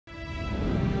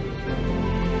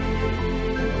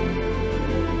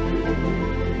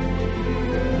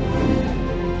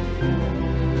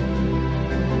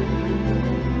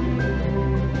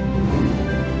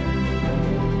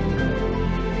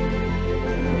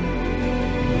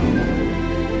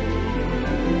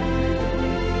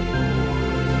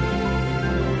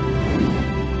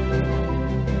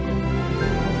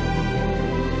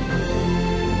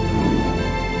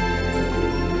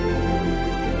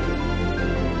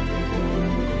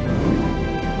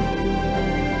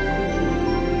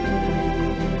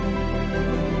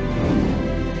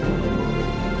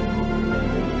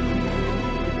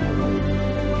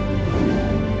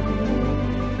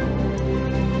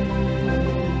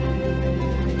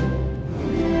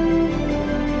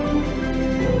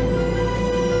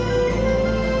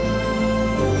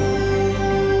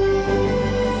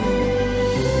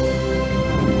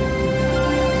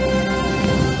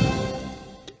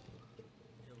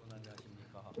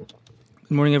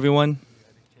Good morning, everyone.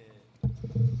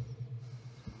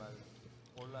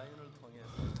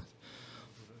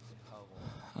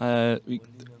 Uh, we,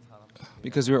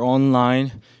 because we're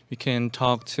online, we can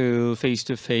talk to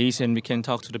face, and we can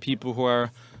talk to the people who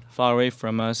are far away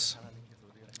from us.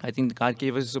 I think God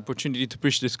gave us this opportunity to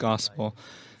preach this gospel,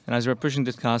 and as we're preaching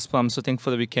this gospel, I'm so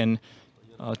thankful that we can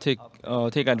take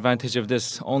advantage of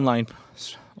this online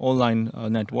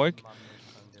network.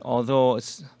 Although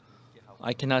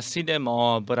I cannot see them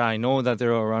all, but I know that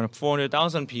there are around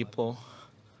 400,000 people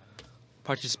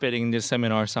participating in this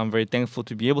seminar, so I'm very thankful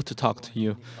to be able to talk to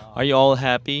you. Are you all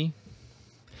happy?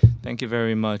 Thank you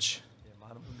very much.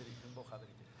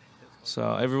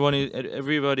 So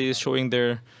everybody is showing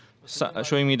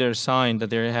me their sign that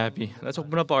they're happy. Let's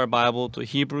open up our Bible to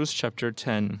Hebrews chapter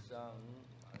 10.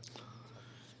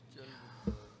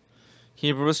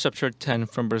 Hebrews chapter 10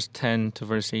 from verse 10 to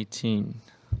verse 18.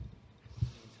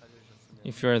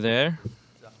 If you are there,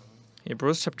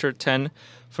 Hebrews chapter 10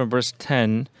 from verse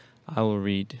 10, I will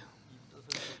read.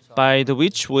 By the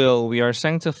which will we are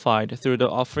sanctified through the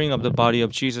offering of the body of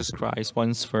Jesus Christ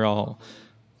once for all.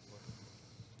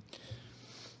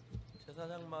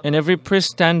 And every priest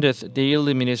standeth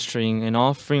daily ministering and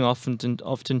offering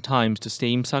oftentimes the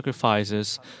same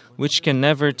sacrifices, which can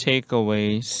never take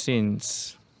away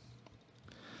sins.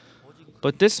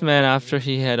 But this man, after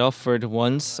he had offered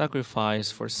one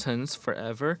sacrifice for sins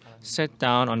forever, sat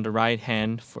down on the right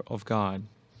hand of God.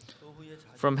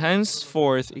 From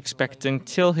henceforth expecting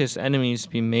till his enemies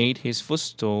be made his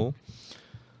footstool,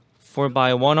 for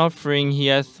by one offering he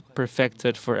hath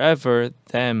perfected forever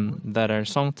them that are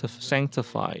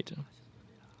sanctified.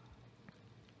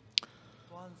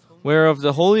 Whereof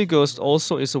the Holy Ghost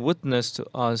also is a witness to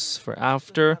us, for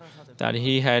after that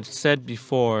he had said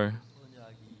before,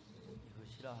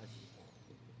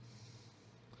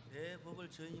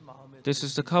 This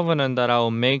is the covenant that I will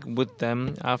make with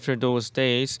them after those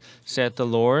days, saith the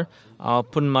Lord. I'll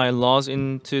put my laws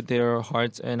into their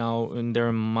hearts, and in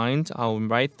their minds I will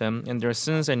write them, and their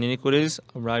sins and iniquities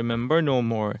I remember no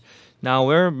more. Now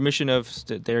where remission of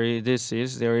there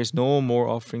is no more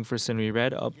offering for sin. We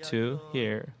read up to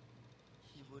here.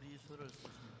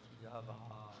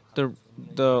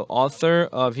 The author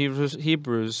of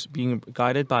Hebrews, being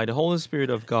guided by the Holy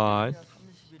Spirit of God,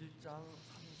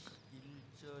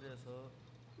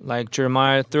 like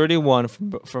Jeremiah 31,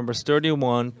 from verse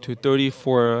 31 to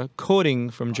 34,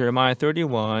 quoting from Jeremiah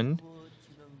 31,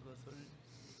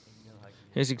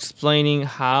 is explaining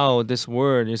how this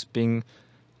word is being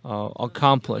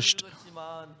accomplished.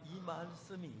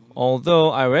 Although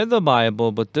I read the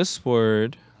Bible, but this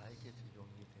word,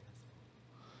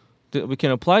 we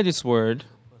can apply this word,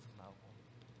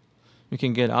 we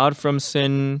can get out from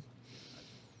sin,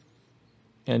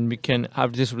 and we can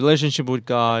have this relationship with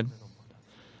God.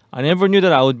 I never knew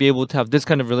that I would be able to have this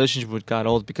kind of relationship with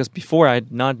God, because before I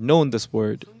had not known this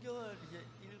word.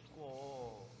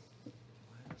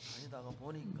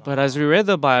 But as we read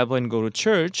the Bible and go to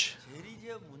church,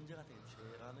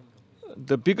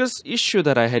 the biggest issue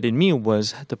that I had in me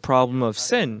was the problem of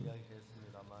sin.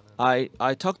 I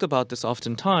talked about this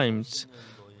oftentimes.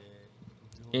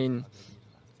 In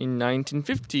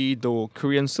 1950, the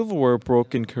Korean Civil War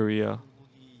broke in Korea.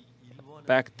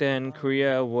 Back then,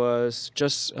 Korea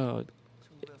just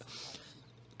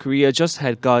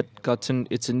had gotten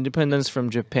its independence from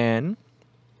Japan.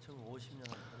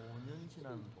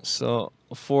 So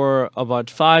for about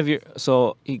 5 years,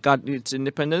 so it got its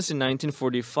independence in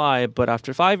 1945. But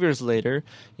after 5 years later,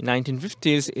 in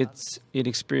 1950s, it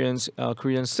experienced a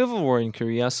Korean Civil War in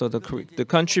Korea. So the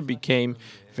country became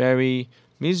very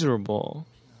miserable.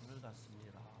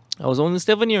 I was only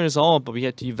 7 years old, but we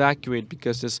had to evacuate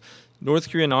because this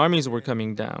North Korean armies were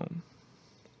coming down.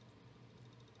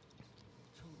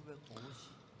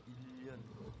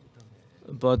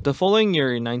 But the following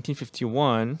year, in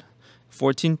 1951,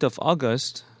 14th of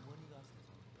August,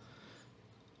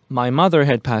 my mother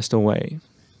had passed away.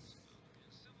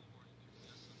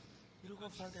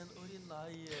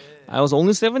 I was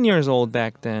only 7 years old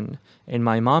back then, and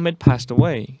my mom had passed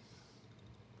away.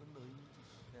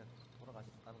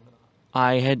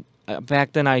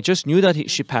 Back then, I just knew that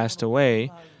she passed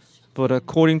away, but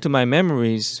according to my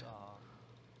memories,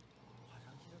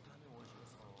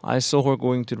 I saw her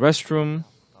going to the restroom,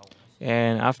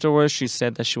 and afterwards she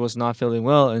said that she was not feeling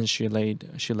well, and she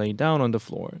laid down on the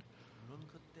floor.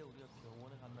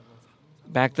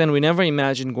 Back then, we never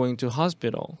imagined going to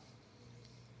hospital.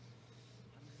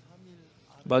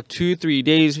 About 2-3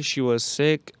 days, she was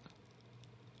sick.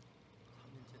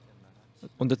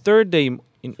 On the third day,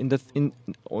 in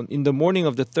the morning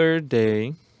of the third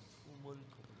day,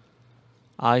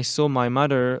 I saw my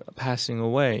mother passing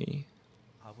away.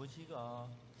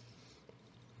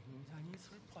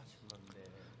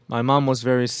 My mom was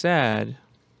very sad,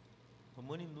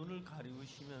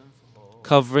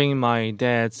 covering my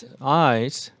dad's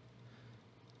eyes.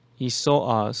 He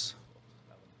saw us.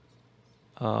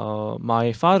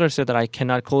 My father said that I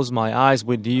cannot close my eyes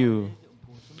with you.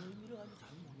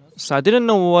 So I didn't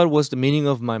know what was the meaning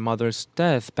of my mother's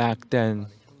death back then.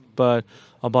 But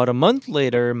about a month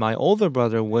later, my older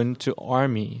brother went to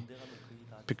army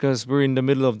because we're in the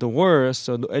middle of the war.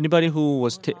 So anybody who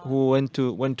went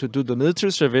to do the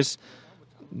military service,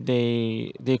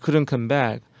 they couldn't come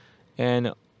back.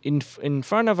 And in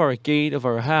front of our gate of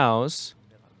our house,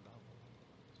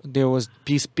 there was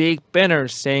this big banner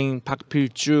saying Park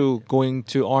Pil-ju going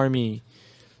to army.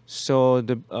 So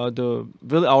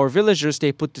our villagers,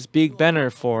 they put this big banner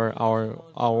for our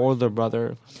older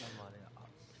brother.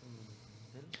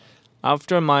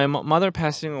 After my mother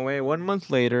passing away, 1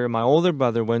 month later, my older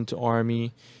brother went to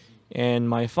army, and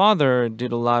my father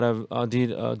did a lot of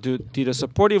did a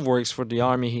supportive works for the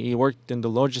army. He worked in the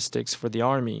logistics for the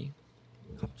army,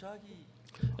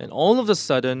 and all of a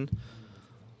sudden,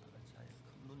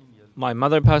 my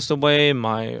mother passed away,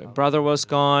 my brother was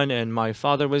gone, and my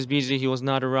father was busy. He was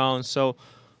not around. So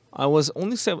I was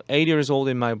only 8 years old,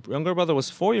 and my younger brother was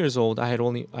 4 years old. I had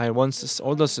one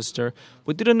older sister.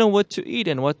 We didn't know what to eat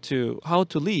and how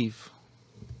to live.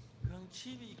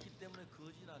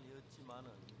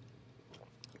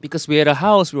 Because we had a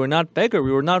house, we were not beggar,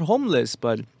 we were not homeless,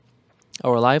 but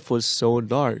our life was so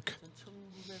dark.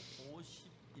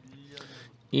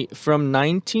 From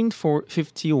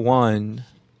 1951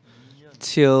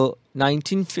 till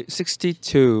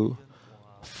 1962,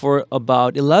 for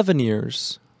about 11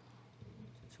 years.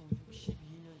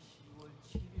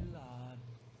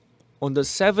 On the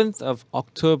 7th of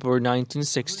October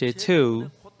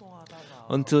 1962,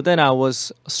 until then I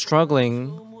was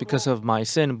struggling because of my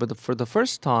sin, but for the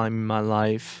first time in my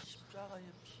life,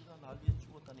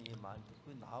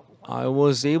 I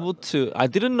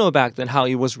didn't know back then how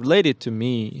it was related to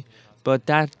me, but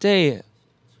that day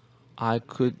I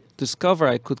could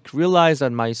realize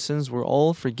that my sins were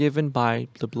all forgiven by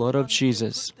the blood of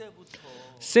Jesus.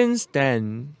 Since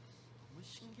then,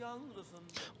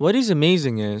 what is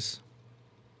amazing is,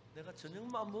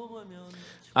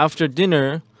 after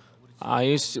dinner,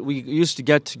 we used to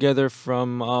get together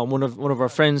from one of our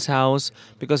friends' house,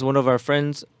 because one of our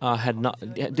friends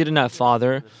didn't have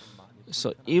father.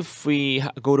 So if we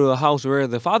go to a house where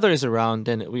the father is around,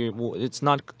 then it's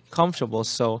not comfortable.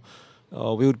 So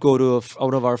we would go to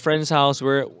one of our friends' house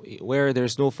where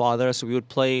there's no father. So we would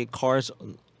play cards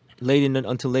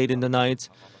until late in the night.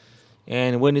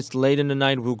 And when it's late in the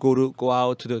night, we'll go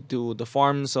out to the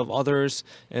farms of others,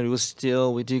 and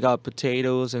we dig out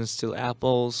potatoes and steal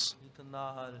apples.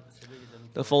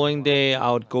 The following day,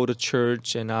 I would go to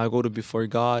church, and I'll go to before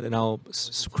God, and I'll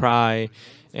cry,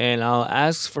 and I'll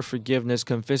ask for forgiveness,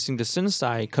 confessing the sins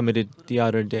I committed the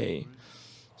other day.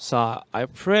 So I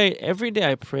pray every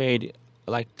day. I prayed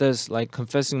like this, like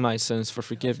confessing my sins for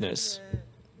forgiveness.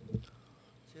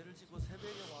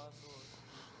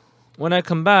 When I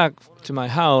come back to my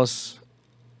house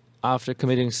after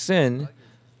committing sin,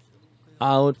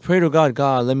 I would pray to God,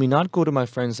 God, let me not go to my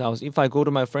friend's house. If I go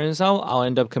to my friend's house, I'll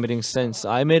end up committing sins.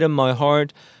 I made up my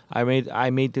heart. I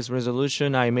made this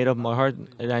resolution. I made up my heart,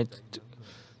 and I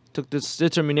took this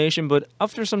determination. But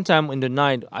after some time in the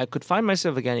night, I could find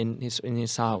myself again in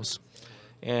his house,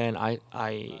 and I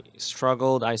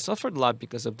struggled. I suffered a lot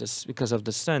because of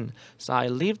the sin. So I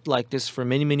lived like this for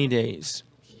many days.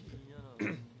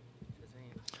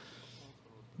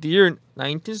 The year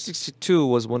 1962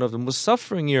 was one of the most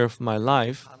suffering years of my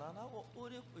life.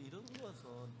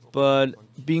 But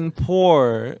being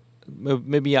poor,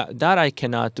 maybe that I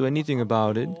cannot do anything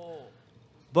about it.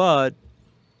 But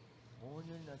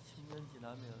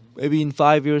maybe in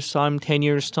 5 years' time, 10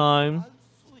 years' time,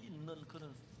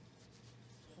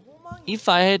 if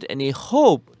I had any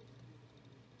hope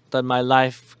that my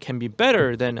life can be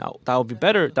better, then that would be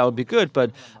better. That would be good.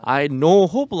 But I had no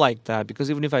hope like that,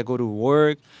 because even if I go to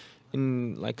work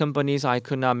in like companies, I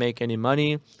could not make any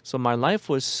money. So my life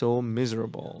was so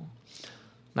miserable.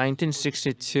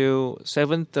 1962,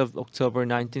 7th of October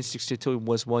 1962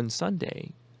 was one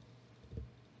Sunday.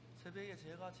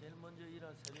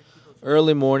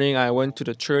 Early morning, I went to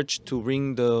the church to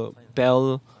ring the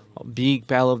bell, big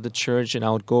bell of the church, and I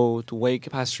would go to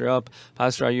wake Pastor up.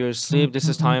 Pastor, are you asleep? This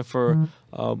is time for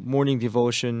morning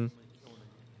devotion.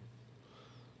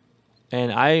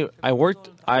 And I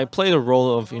played the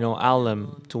role of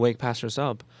alarm to wake pastors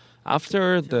up.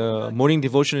 After the morning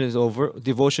devotion is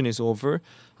over,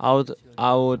 I would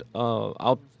I would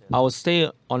I would stay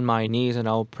on my knees and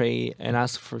I would pray and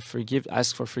ask for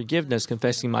forgiveness,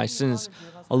 confessing my sins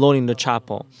alone in the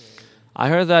chapel. I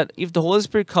heard that if the Holy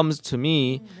Spirit comes to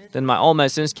me, then all my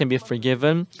sins can be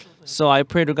forgiven. So I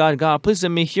pray to God, God, please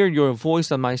let me hear your voice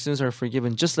that my sins are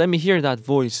forgiven. Just let me hear that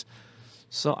voice.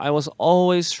 So I was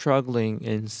always struggling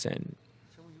in sin.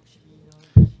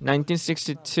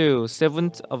 1962,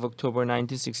 7th of October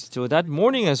 1962. That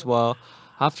morning as well,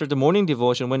 after the morning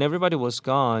devotion, when everybody was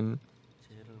gone,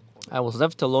 I was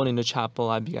left alone in the chapel.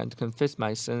 I began to confess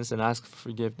my sins and ask for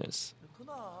forgiveness.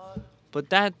 But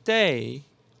that day,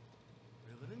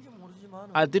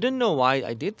 I didn't know why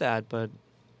I did that, but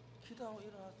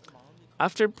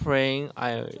after praying,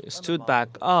 I stood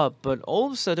back up, but all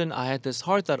of a sudden I had this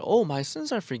heart that, oh, my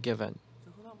sins are forgiven.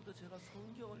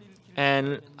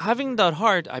 And having that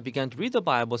heart, I began to read the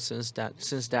Bible since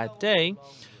that day.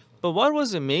 But what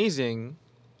was amazing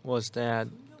was that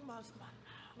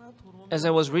as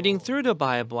I was reading through the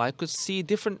Bible, I could see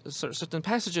certain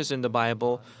passages in the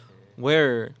Bible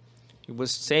where it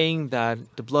was saying that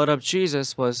the blood of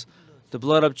Jesus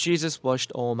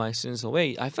washed all my sins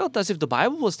away. I felt as if the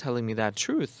Bible was telling me that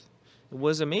truth. It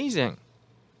was amazing.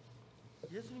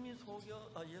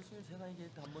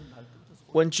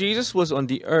 When Jesus was on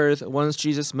the earth, once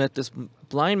Jesus met this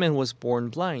blind man who was born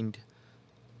blind.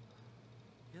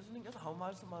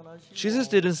 Jesus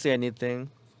didn't say anything.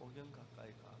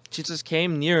 Jesus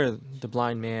came near the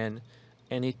blind man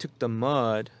and he took the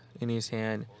mud in his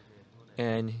hand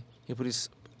and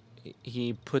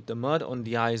he put the mud on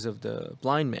the eyes of the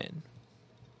blind man.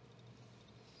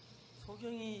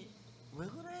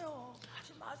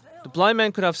 The blind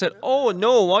man could have said, "Oh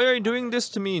no, why are you doing this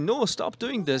to me? No, stop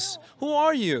doing this. Who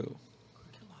are you?"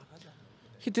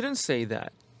 He didn't say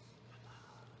that.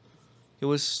 He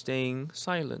was staying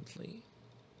silently.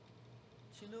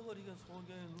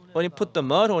 When he put the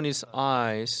mud on his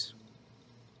eyes,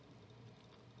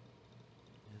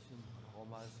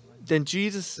 then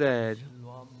Jesus said,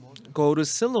 "Go to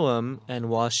Siloam and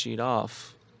wash it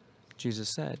off," Jesus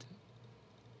said.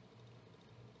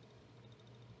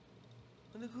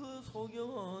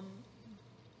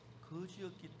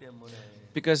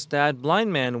 Because that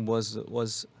blind man was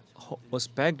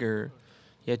beggar,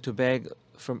 he had to beg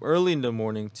from early in the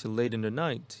morning till late in the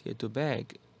night. He had to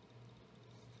beg.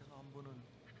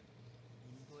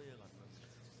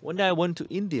 One day I went to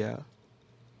India.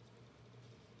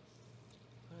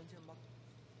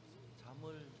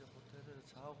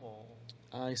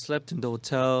 I slept in the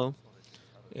hotel,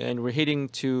 and we're heading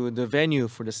to the venue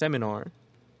for the seminar.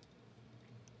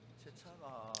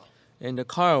 And the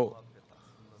car,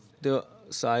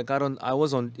 so I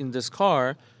was in this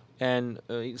car, and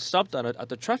it stopped at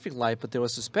the traffic light. But there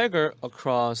was this beggar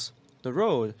across the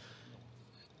road.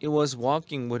 He was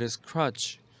walking with his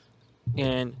crutch,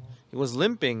 and he was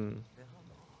limping.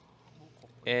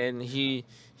 And he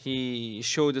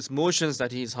showed his motions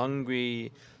that he's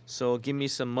hungry. So give me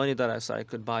some money so I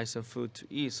could buy some food to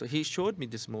eat. So he showed me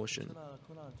this motion.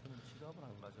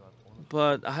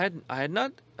 But I had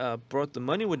not brought the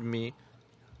money with me.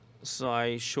 So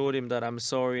I showed him that I'm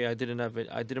sorry, I didn't have it.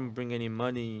 I didn't bring any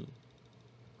money.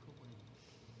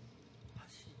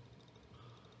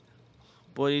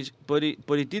 But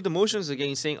he did the motions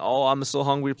again, saying, "Oh, I'm so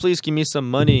hungry. Please give me some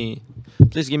money.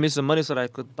 Please give me some money so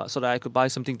that I could buy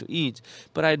something to eat."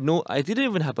 But I didn't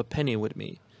even have a penny with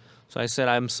me. So I said,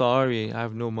 "I'm sorry, I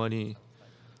have no money."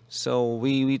 So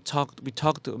we talked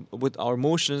with our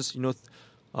motions,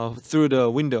 through the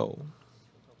window.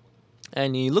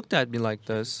 And he looked at me like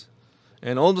this,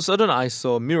 and all of a sudden I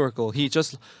saw a miracle. He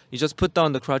just put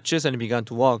down the crutches and began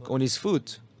to walk on his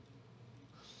foot.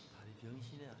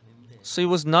 So he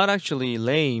was not actually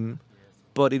lame,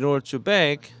 but in order to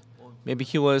beg, maybe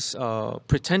he was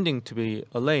pretending to be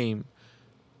a lame.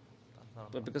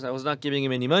 But because I was not giving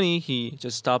him any money, he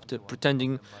just stopped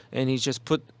pretending, and he just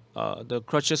put the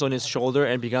crutches on his shoulder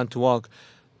and began to walk.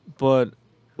 But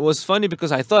it was funny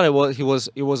because I thought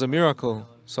it was a miracle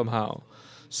somehow.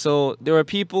 So there were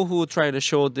people who try to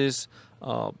show this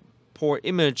poor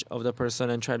image of the person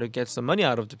and try to get some money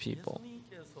out of the people.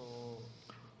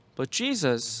 But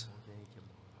Jesus,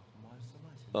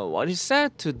 what he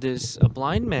said to this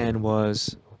blind man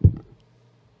was,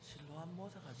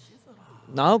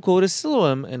 "Now go to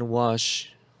Siloam and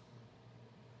wash."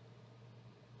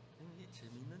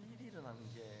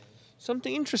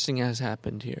 Something interesting has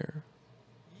happened here.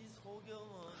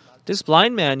 This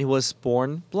blind man, he was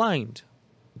born blind.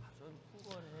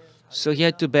 So he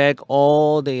had to beg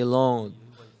all day long.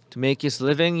 To make his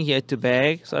living, he had to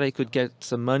beg so that he could get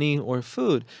some money or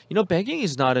food. You know, begging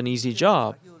is not an easy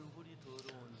job.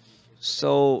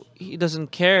 So he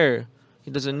doesn't care.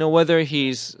 He doesn't know whether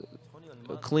he's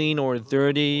clean or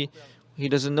dirty. He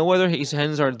doesn't know whether his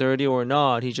hands are dirty or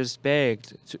not. He just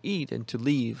begged to eat and to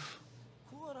leave.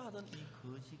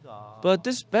 But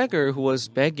this beggar who was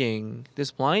begging,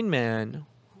 this blind man,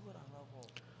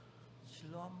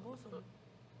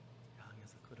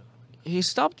 he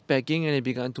stopped begging and he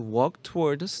began to walk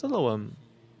toward the Siloam.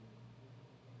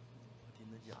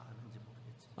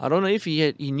 I don't know if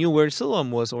he knew where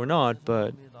Siloam was or not,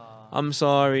 but I'm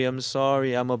sorry,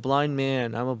 I'm a blind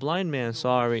man,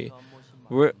 sorry.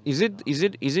 Where is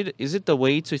it the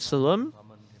way to Siloam?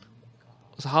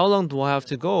 So how long do I have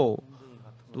to go?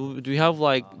 Do you have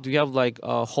like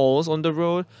holes on the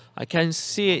road? I can't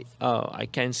see. I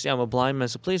can't see. I'm a blind man.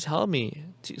 So please help me.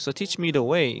 So teach me the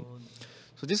way.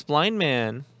 So this blind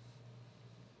man,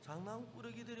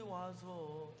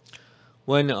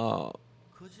 when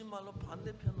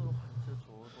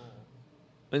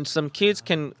some kids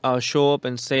can show up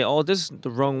and say, "Oh, this is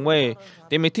the wrong way,"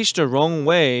 they may teach the wrong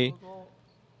way,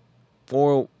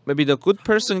 or maybe the good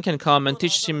person can come and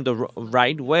teach him the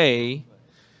right way.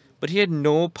 But he had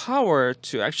no power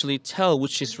to actually tell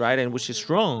which is right and which is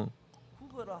wrong.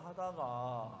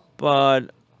 But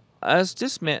as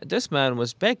this man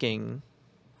was begging,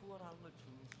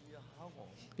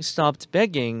 he stopped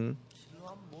begging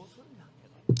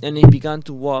and he began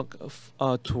to walk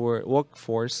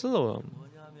for Siloam.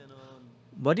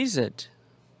 What is it?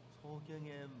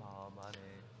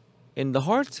 In the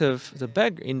heart of the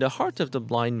beggar, in the heart of the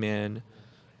blind man,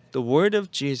 the word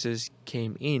of Jesus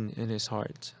came in his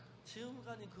heart.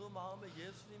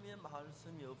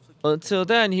 Until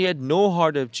then, he had no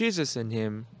heart of Jesus in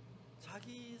him.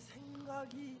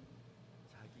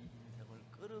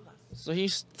 So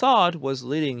his thought was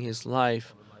leading his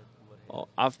life.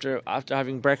 After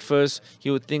having breakfast, he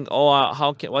would think, "Oh,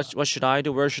 what should I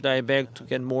do? Where should I beg to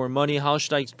get more money? How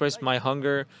should I express my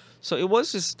hunger?" So it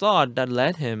was his thought that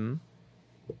led him.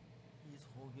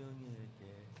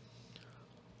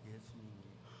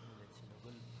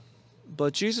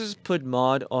 But Jesus put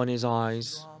mud on his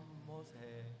eyes.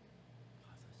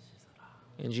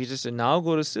 And Jesus said, "Now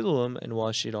go to Siloam and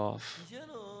wash it off."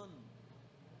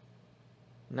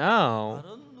 Now,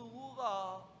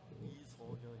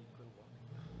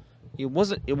 it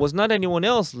was not anyone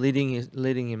else leading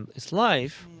him his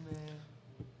life,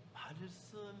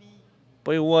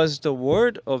 but it was the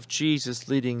word of Jesus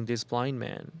leading this blind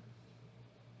man.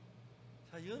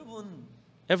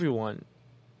 Everyone,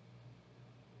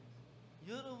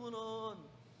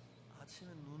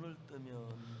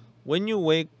 when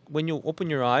you open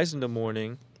your eyes in the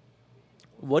morning,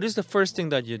 what is the first thing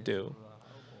that you do?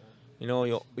 You know,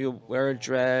 you wear a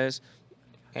dress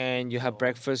and you have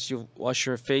breakfast, you wash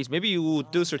your face. Maybe you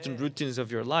do certain routines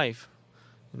of your life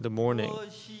in the morning.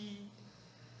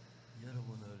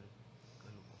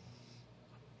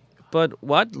 But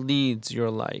what leads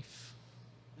your life?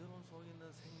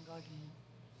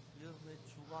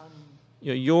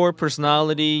 Your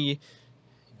personality,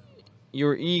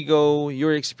 your ego,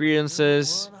 your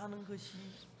experiences,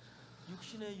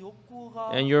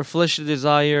 and your fleshly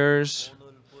desires.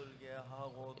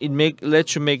 It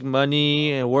lets you make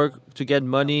money and work to get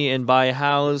money and buy a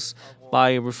house,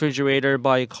 buy a refrigerator,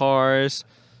 buy cars.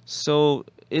 So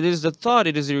it is the thought,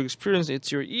 it is your experience,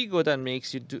 it's your ego that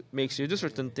makes you do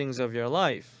certain things of your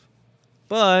life.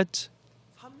 But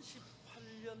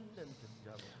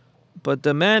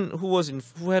the man who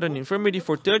had an infirmity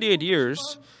for 38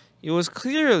 years, it was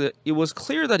clear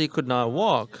that he could not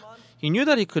walk. He knew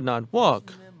that he could not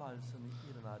walk.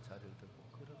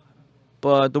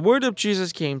 But the word of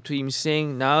Jesus came to him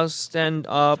saying, "Now stand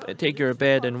up and take your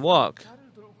bed and walk."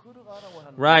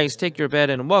 "Rise, take your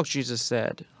bed and walk," Jesus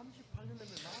said.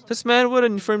 This man with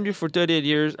an infirmity for 38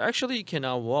 years, actually he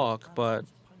cannot walk, but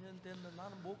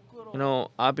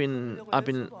I've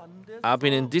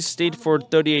been in this state for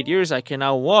 38 years, I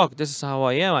cannot walk. This is how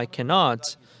I am, I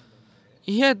cannot.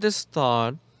 He had this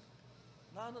thought.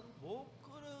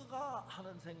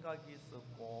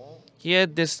 He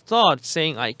had this thought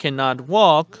saying, "I cannot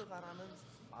walk."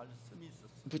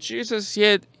 But Jesus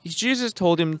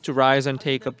told him to rise and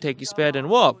take his bed and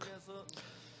walk.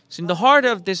 So in the heart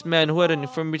of this man who had an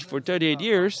infirmity for 38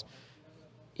 years,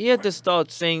 he had this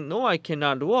thought saying, "No, I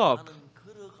cannot walk."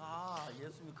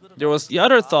 There was the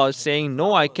other thought saying,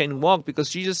 "No, I can walk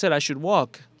because Jesus said I should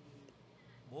walk."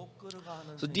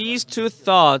 So these two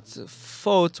thoughts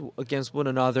fought against one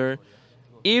another.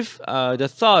 If the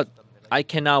thought I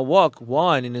cannot walk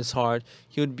one in his heart,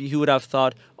 he would have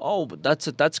thought, oh, but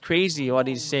that's crazy what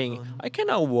he's saying. I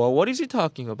cannot walk. What is he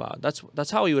talking about?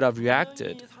 That's how he would have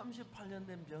reacted.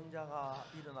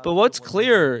 But what's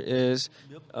clear is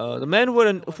the man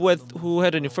who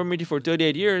had an infirmity for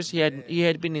 38 years. He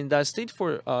had been in that state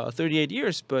for 38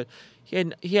 years, but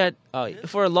he had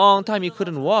for a long time he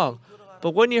couldn't walk.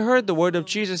 But when he heard the word of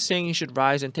Jesus saying he should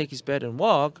rise and take his bed and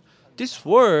walk, this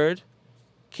word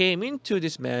came into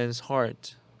this man's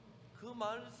heart. 그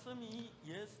말씀이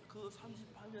그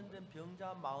 38년 된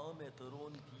병자 마음에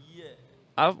들어온 뒤에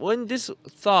When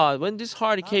this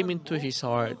heart came into his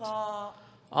heart,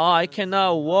 I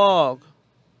cannot walk.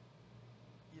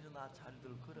 일어나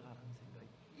잘들 걸어가라는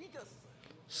생각이 이겼어요.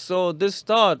 So this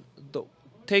thought,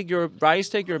 take your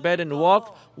bed and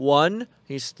walk, won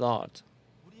his thought.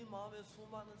 우리 마음에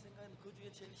수많은 생각은 그 중에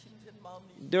제일 힘센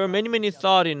마음이 There are many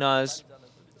thoughts in us,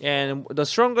 and the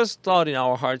strongest thought in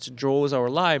our hearts draws our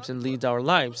lives and leads our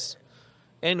lives.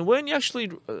 And when he actually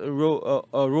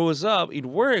rose up, it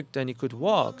worked and he could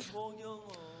walk.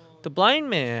 성령은 The blind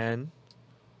man,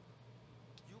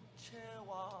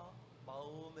 육체와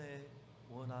마음에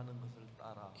원하는 것을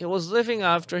따라 he was living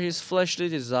after his fleshly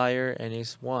desire and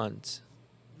his want.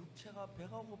 육체가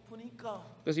배가 고프니까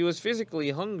Because he was physically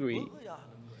hungry, 먹어야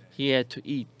하는 거예요. he had to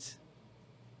eat.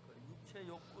 육체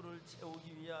욕구를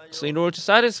채우기 위하여 So in order to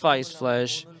satisfy his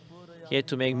flesh, 돈을 벌어야 he had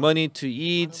to make money to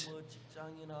eat. 뭐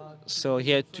직장이나 So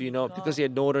he had to, because he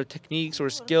had no other techniques or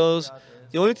skills,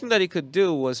 the only thing that he could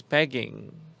do was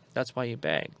begging. That's why he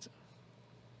begged.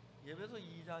 예배소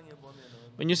 2장에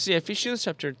보면은 When you see Ephesians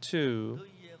chapter 2,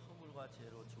 너희의 허물과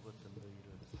죄로 죽었던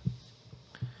너희를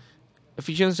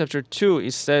Ephesians chapter 2,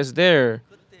 it says there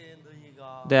그때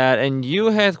너희가 that, and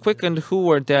you hath quickened who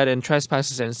were dead in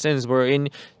trespasses and sins, wherein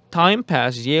time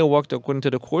past ye walked according to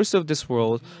the course of this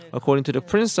world, according to the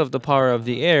prince of the power of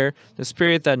the air, the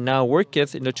spirit that now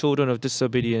worketh in the children of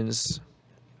disobedience.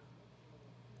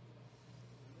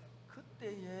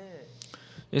 그때에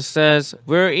It says,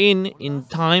 wherein in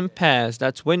time past,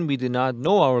 that's when we did not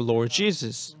know our Lord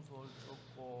Jesus, 소를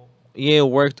쫓고 ye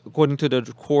worked according to the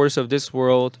course of this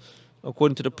world,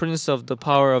 according to the prince of the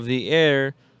power of the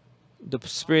air, the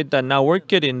spirit that now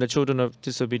worketh in the children of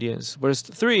disobedience. Verse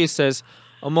 3, it says,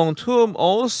 among whom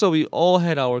also we all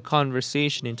had our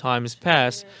conversation in times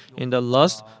past, in the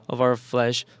lust of our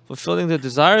flesh, fulfilling the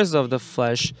desires of the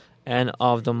flesh and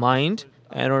of the mind,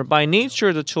 and are by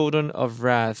nature the children of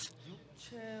wrath,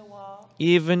 육체와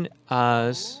even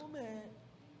as 마음에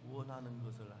원하는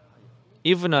것을 하여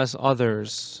even as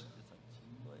others.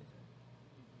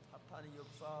 사탄이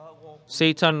역사하고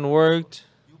Satan worked.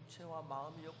 육체와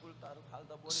마음의 욕구를 따라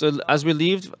살다 보니 So as we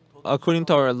lived according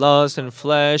to our lust and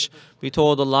flesh, we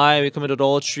told a lie, we committed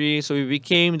adultery, so we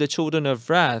became the children of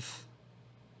wrath.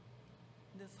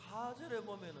 근데 4절에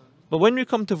보면은 But when we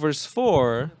come to verse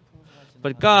 4,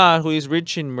 but God, who is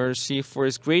rich in mercy, for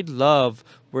his great love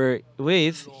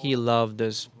wherewith he loved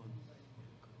us,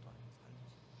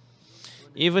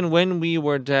 even when we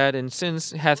were dead in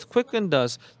sins, hath quickened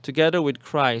us together with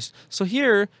Christ. So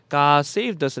here, God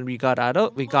saved us and we got out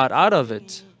of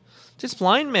it. This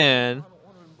blind man,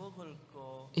 오늘 먹을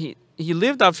거 he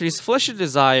lived after his fleshly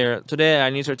desire. Today I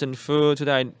need certain food.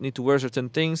 Today I need to wear certain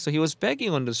things. So he was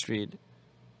begging on the street.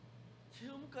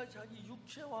 지금까지 자기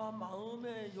육체와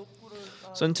마음의 욕구를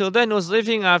따라 So until then, he was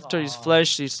living after his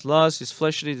flesh, his lust, his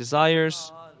fleshly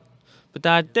desires. But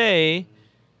that day,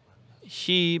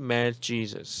 he met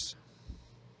Jesus.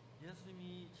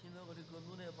 예수님이 진흙을 그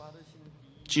눈에 바르신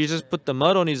뒤에 Jesus put the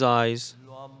mud on his eyes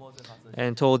실로암 못에 가서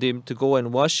and told him to go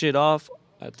and wash it off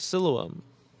at Siloam.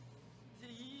 이제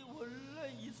이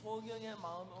원래 이 소경의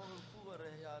마음에 오늘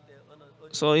구걸을 해야 돼.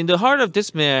 So in the heart of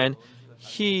this man,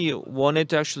 he wanted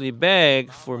to actually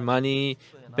beg for money,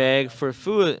 beg for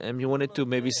food, and he wanted to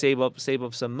maybe save up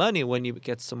some money when he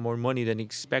gets some more money than he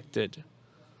expected.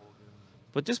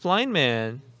 But this blind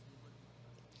man,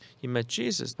 he met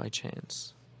Jesus by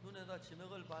chance. 눈에다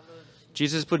진흙을 바르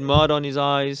Jesus put mud on his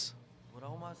eyes.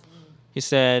 뭐라고 말씀이 He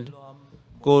said,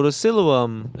 go to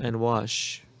Siloam and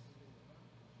wash.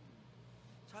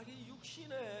 자기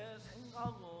육신의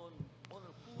생각은 오늘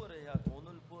구걸해야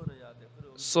돈을 벌어야 돼.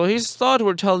 그리고 So his thought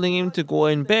were telling him to go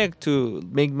and beg to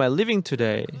make my living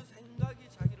today. 그 생각이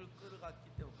자기를 끌어갔기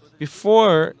때문에 그들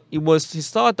Before, it was his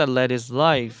thought that led his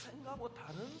life. 생각하고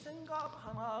다른 생각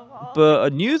하나가 But a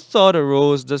new thought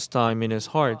arose this time in his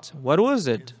heart. What was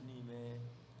it? 예수님의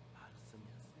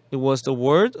말씀이었어요. It was the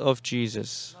word of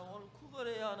Jesus. 나 오늘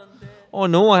구걸해야 하는데 Oh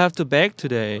no, I have to beg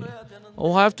today. 그래야 되는데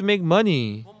Oh, I have to make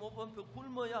money. 못 벌면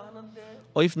굶어야 하는데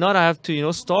Or if not, I have to,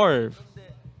 starve.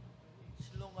 근데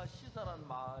실로가 시사란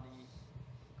말이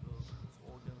그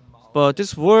소경 마음 But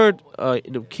this word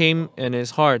it came in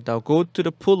his heart. Now go to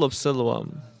the pool of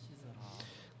Siloam.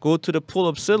 Go to the pool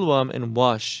of Siloam and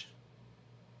wash.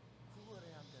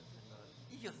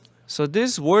 So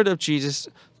this word of Jesus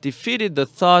defeated the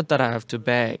thought that I have to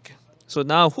beg. So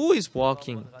now who is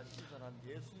walking?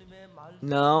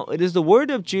 Now it is the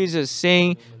word of Jesus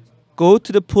saying, go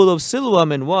to the pool of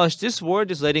Siloam and wash. This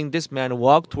word is letting this man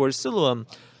walk towards Siloam.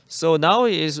 So now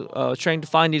he is trying to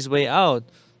find his way out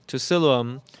to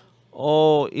Siloam.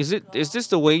 Oh, is this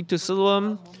the way to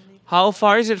Siloam? How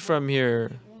far is it from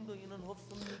here?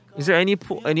 Is there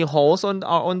any holes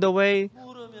on the way?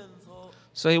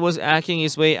 So he was asking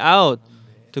his way out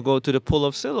to go to the pool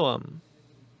of Siloam.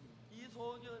 이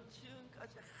소경은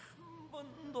지금까지 한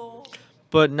번도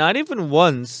But not even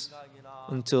once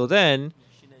생각이나 until then,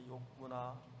 신의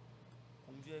욕구나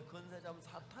공주의 권세자면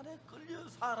사탄에 끌려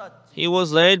살았지. he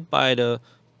was led by the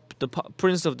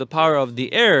prince of the power of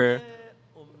the air.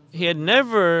 He had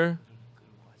never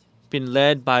been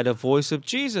led by the voice of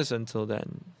Jesus until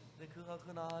then. 근데 그가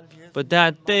그날 But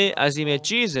that day, as he met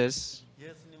Jesus,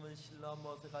 예수님은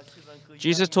실로암못에 씻은 그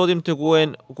Jesus told him to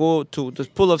go to the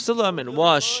pool of Siloam and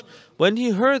wash. When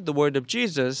he heard the word of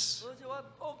Jesus, 어제와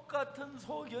똑같은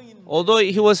소경인데 although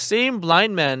he was same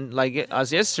blind man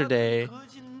as yesterday,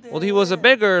 거진데 although he was a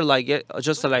beggar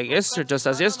just like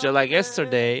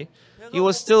yesterday, he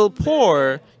was still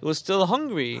poor. He was still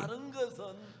hungry. 다른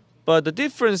것은 But the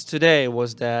difference today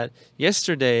was that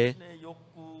yesterday 신의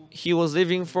욕구 he was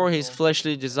living for his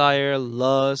fleshly desire,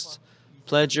 lust,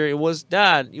 pleasure. It was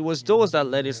those that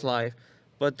led his life.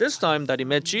 But this time that he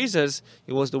met Jesus,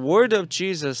 it was the word of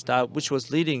Jesus that which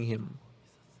was leading him.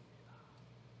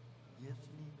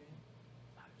 예수님의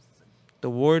말씀. The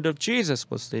word of Jesus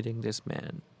was leading this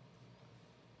man.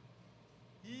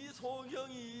 이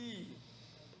소경이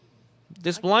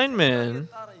This blind man,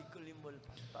 따라 이끌림을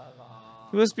받다가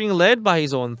he was being led by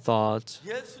his own thoughts.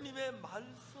 예수님의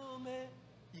말씀에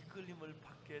이끌림을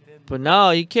받게 된 But now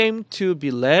he came to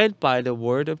be led by the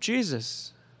word of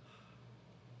Jesus.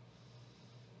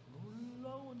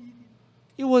 놀라운 일이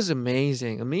It was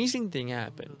amazing. Amazing thing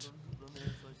happened.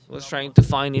 He was trying to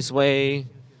find his way.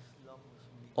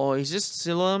 Oh, is this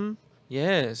Siloam?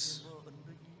 Yes.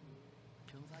 언덕이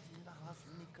경사진이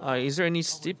나갔습니까? Is there any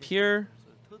steep here?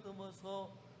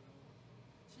 더듬어서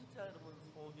진짜 여러분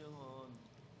소경은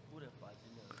물에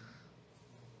빠지면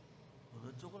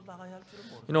어느 쪽으로 나가야 할 줄을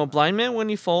모르. You know, a blind man when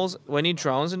he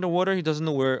drowns in the water, he doesn't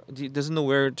know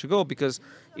where to go, because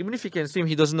even if he can swim,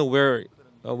 he doesn't know where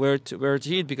to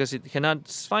head, because he cannot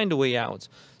find a way out.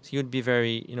 So he would be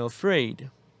very afraid.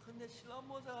 근데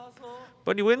실로암못에 가서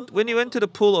But when he went to the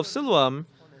pool of Siloam,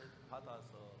 손에 받아서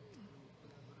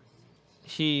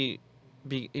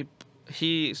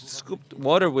he scooped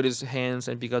water with his hands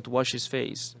and began to wash his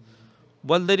face.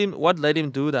 What let him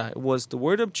do that? It was the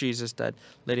word of Jesus that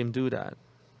let him do that.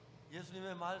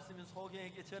 예수님의 말씀이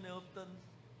소경에게 전에 없던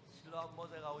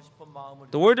실로암못에 가고 싶은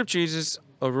마음을 The word of Jesus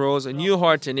arose a new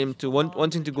heart in him to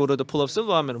wanting to go to the pool of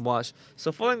Siloam and wash.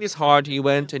 So following this heart, he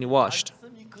went and he washed.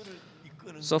 말씀이 그를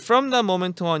이끄는 So from that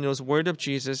moment on, it was the word of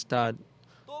Jesus that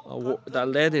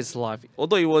led his life.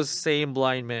 Although he was same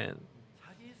blind man,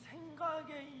 자기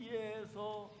생각에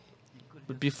의해서 이끌려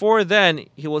but before then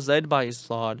he was led by his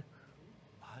thought.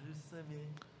 말씀에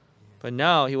But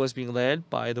now he was being led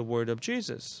by the word of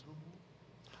Jesus.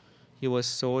 He was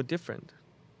so different.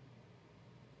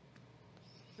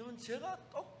 여러분 제가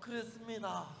똑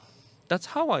그랬습니다. That's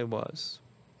how I was.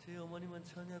 제 어머님은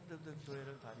처녀 때부터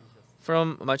교회를 다니셨어요.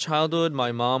 From my childhood,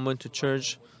 my mom went to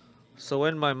church. So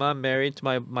when my mom married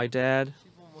my dad,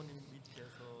 시부모님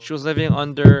밑에서 she was living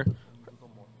under 공부도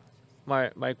못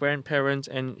하셨어요. my grandparents,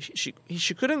 and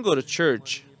she couldn't go to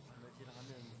church.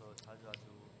 바느질하면서 자주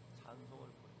찬송을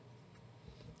부르고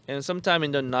And sometime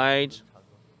in the night,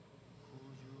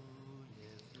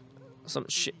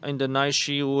 in the night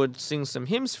she would sing some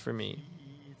hymns for me.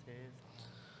 이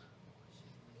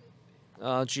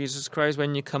세상. Jesus Christ,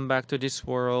 when you come back to this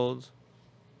world.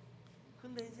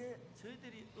 근데 이제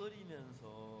저희들이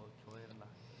어리면서 교회를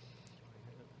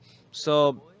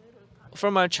So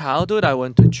from my childhood, I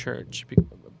went to church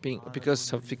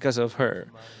because of her,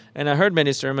 and I heard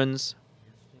many sermons.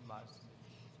 예수님 말씀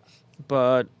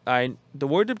But the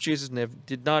word of Jesus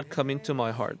did not come into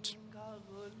my heart.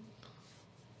 생각을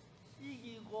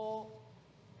이기고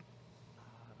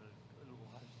나를 끌고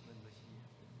갈 수 있는 것이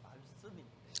말씀이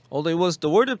Although it was the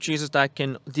word of Jesus that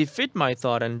can defeat my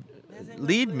thought and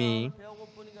lead me,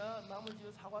 배고프니까 남의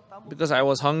집에 사과 따먹고 because I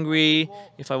was hungry.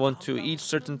 If I want to eat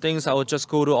certain things, I would just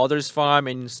go to others' farm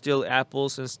and steal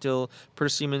apples and steal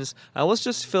persimmons. I was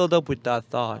just filled up with that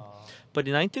thought. But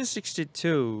in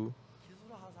 1962,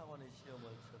 기술하사관의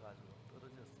시험을 쳐가지고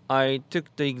I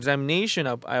took the examination.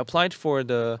 I applied for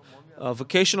the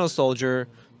vocational soldier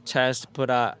test, but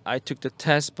I took the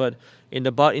test. But in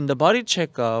the body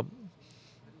checkup,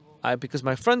 because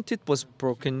my front teeth was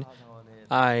broken,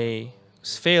 I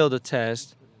failed the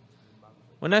test.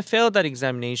 When I failed that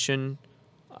examination,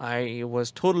 I was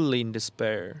totally in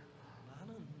despair.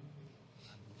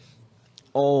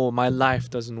 Oh, my life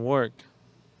doesn't work.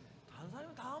 다른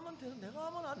사람이 다 하면 되는 내가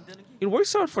하면 안 되는 게 It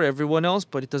works out for everyone else,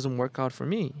 but it doesn't work out for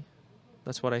me.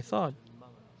 That's what I thought.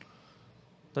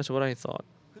 That's what I thought.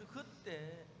 그리고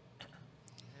그때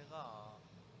내가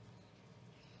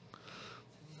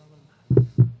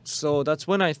So that's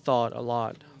when I thought a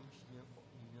lot. 2년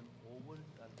 5월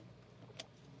달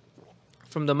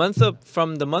From the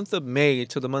month of May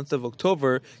to the month of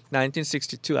October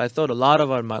 1962, I thought a lot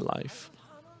about my life.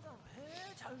 사는 사람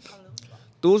왜잘 살는가?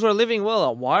 Those who are living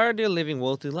well, why are they living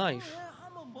wealthy 왜 life?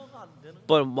 하면 뭐가 안 되는 거야?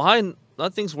 But why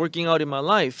nothing's working out in my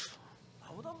life?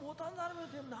 나보다 못한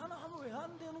사람이 되면 나는 하면 왜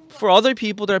안 되는 거야? For other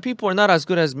people, there are people who are not as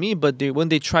good as me, but when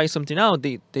they try something out,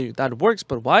 that works.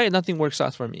 But why nothing works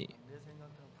out for me? 내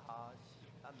생각대로 다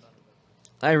안다는 거야.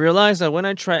 I realized that when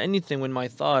I try anything with my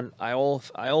thought, I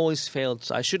always failed.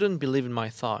 So I shouldn't believe in my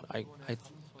thought. I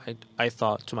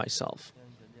thought to myself.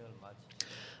 전쟁을 마치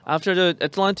After the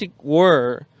Atlantic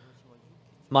War,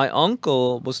 my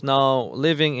uncle was now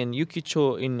living in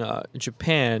Yukicho in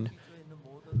Japan, 기초에 있는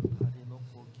모든 다리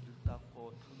놓고 길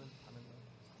닦고 터널 파는 거.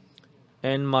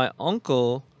 and my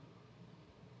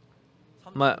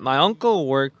uncle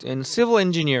worked in civil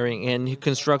engineering, and he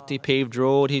constructed, he paved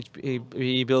road,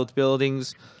 he built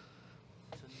buildings.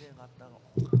 전쟁 갔다가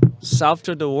So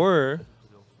after the war,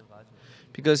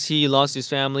 없어가지고 because he lost his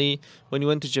family, when he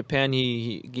went to Japan,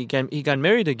 he got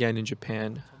married again in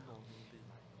Japan.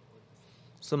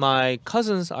 So my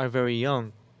cousins are very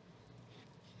young.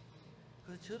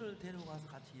 그 저를 데려가서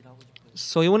같이 일하고 싶어요.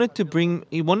 So he wanted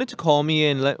to call me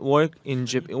and work in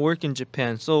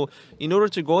Japan. So in order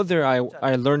to go there,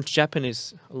 I learned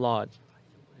Japanese a lot.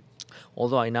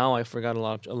 Although I forgot a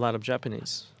lot of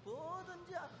Japanese.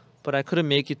 뭐든지 알아. But I couldn't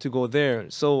make it to go there.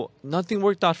 So nothing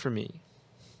worked out for me.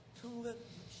 1962년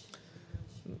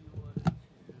 12월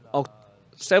Oh,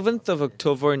 7th of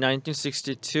October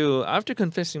 1962, after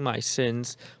confessing my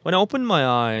sins, when I opened my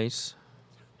eyes,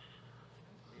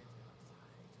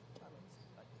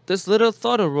 this little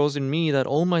thought arose in me that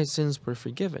all my sins were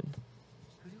forgiven.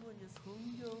 그리고 이제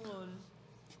성경을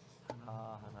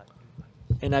하나하나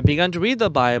And I began to read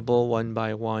the Bible one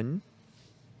by one.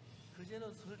 그제는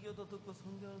설교도 듣고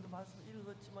성경을 말씀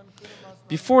읽었지만 그런 말씀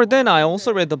Before then, I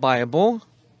also read the Bible,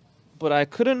 but I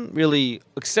couldn't really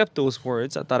accept those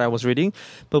words that I was reading.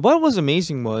 But what was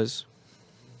amazing was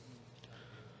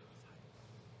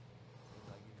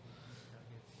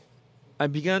I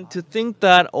began to think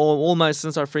that all my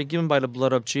sins are forgiven by the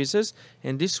blood of Jesus,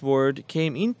 and this word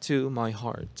came into my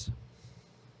heart.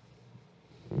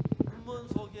 한번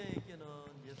소경에게는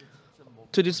예수 직접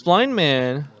못 To this blind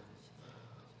man,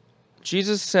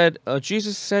 Jesus said to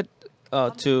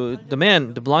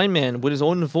the blind man, with his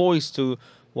own voice to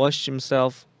wash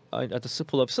himself at the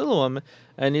pool of Siloam,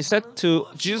 and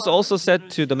Jesus also said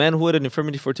to the man who had an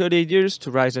infirmity for 38 years to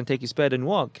rise and take his bed and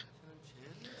walk.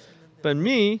 But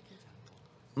me,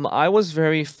 I was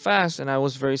very fast and I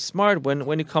was very smart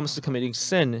when it comes to committing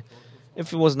sin.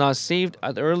 If it was not saved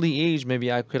at an early age,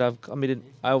 maybe I could have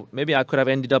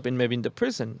ended up in the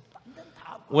prison.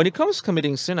 When it comes to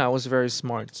committing sin, I was very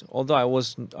smart, although I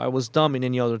was dumb in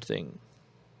any other thing.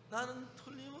 나는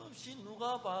틀림없이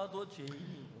누가 봐도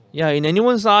죄인이고 Yeah, in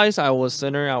anyone's eyes, I was a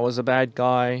sinner. I was a bad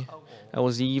guy. I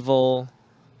was evil.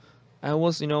 I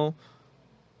was,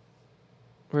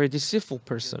 very deceitful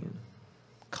person,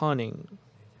 cunning.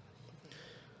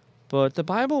 But the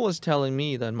Bible was telling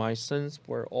me that my sins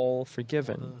were all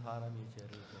forgiven. 모든 사람이 죄를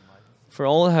많이 For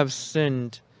all have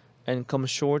sinned and come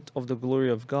short of the glory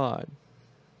of God.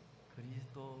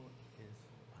 그리스도 예수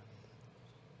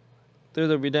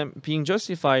Through being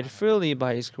justified freely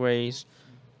by His grace,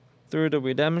 through the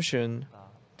redemption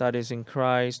that is in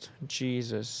Christ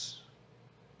Jesus.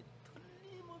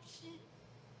 틀림없이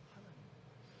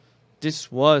This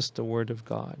was the Word of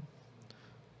God.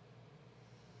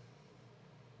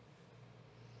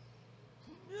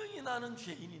 분명히 나는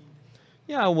죄인인데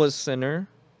Yeah, I was a sinner.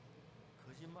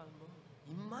 거짓말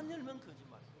입만 열면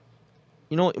거짓말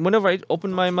Whenever I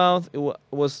opened my mouth, it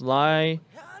was lie.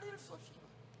 헤아릴 수 없이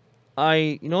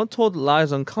I, told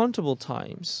lies uncountable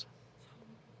times.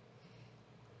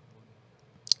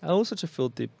 I was such a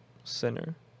filthy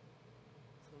sinner.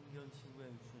 성경 친구의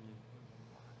주님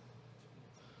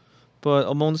But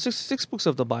among the six books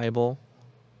of the Bible,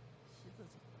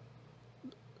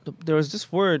 there was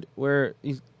this word where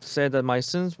he said that my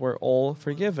sins were all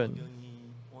forgiven.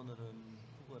 성경이 오늘은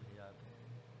구걸해야 돼.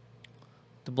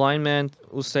 The blind man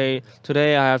will say,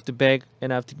 "Today I have to beg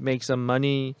and I have to make some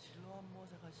money." 실로암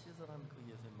모세가 씻으라는 그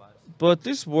예수의 말씀. But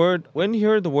this word, when he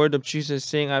heard the word of Jesus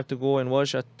saying, "I have to go and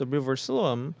wash at the river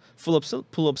Siloam, pool of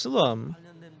Siloam,"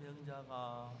 8년 된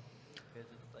병자가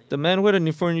베데스다 the man who had an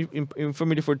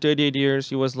infirmity for 38 years,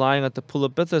 he was lying at the pool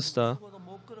of Bethesda, 죽어도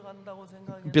못 걸어간다고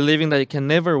생각했는데 believing that he can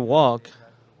never walk.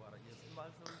 예수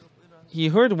말씀을 듣고 일어나 He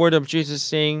heard the word of Jesus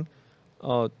saying,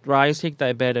 "Rise, take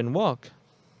thy bed and walk."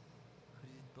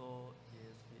 그리스도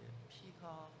예수의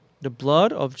피가 The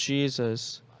blood of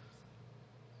Jesus.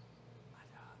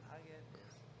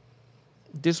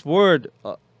 This word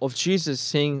of Jesus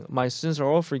saying, "My sins are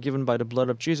all forgiven by the blood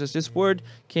of Jesus," this word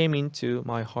came into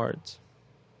my heart.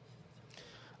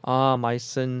 Ah, my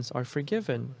sins are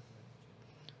forgiven.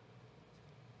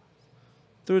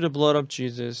 Through the blood of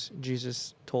Jesus,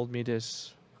 Jesus told me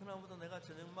this. 그날부터 내가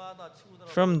저녁마다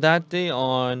친구들하고 From that day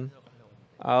on,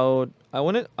 I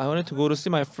wanted to go to see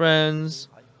my friends,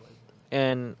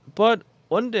 but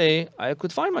one day I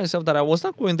could find myself that I was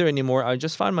not going there anymore. I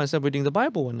just found myself reading the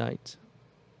Bible one night.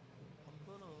 한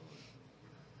번은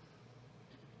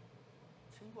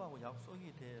친구하고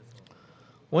약속이 돼서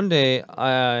One day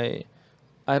I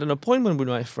had an appointment with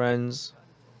my friends,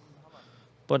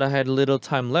 but I had little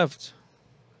time left.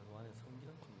 그동안에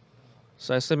성경 좀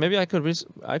So I said maybe I could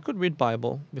read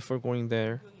Bible before going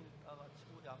there. 성경 읽다가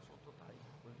친구 약속도 다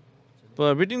잊고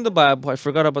But reading the Bible, I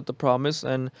forgot about the promise,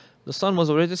 and the sun was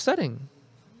already setting.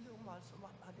 성경 말씀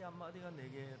한마디 한마디가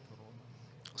내게 들어오는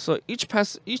So each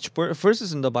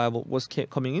verses in the Bible was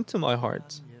coming into my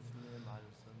heart, 예수님의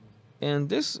말씀이 and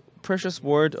this precious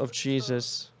word of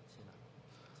Jesus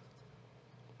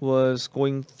was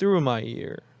going through my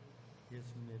ear.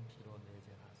 예수님의 피로 내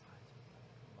죄가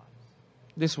사해졌다 말씀.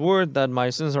 This word that my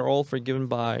sins are all forgiven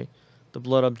by the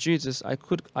blood of Jesus, I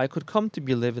could come to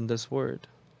believe in this word.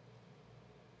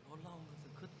 놀라운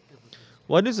것은 그때부터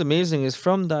What is amazing is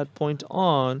from that point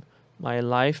on, my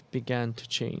life began to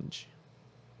change.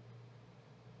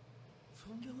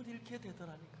 성경을 읽게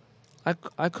되더라니까.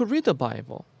 I could read the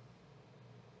Bible.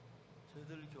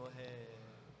 저희들 교회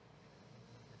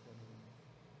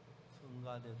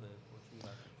성가대도 했고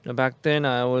주일학교 Now, back then,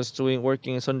 I was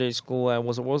working in Sunday school. I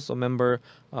was also a member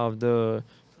of the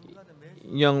성가대 매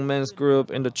young men's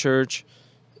group in the church,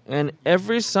 and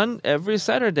every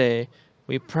Saturday,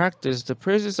 we practiced the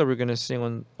praises that we're gonna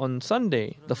sing on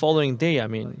Sunday, the following day. I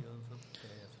mean, 연습 때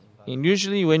성가 and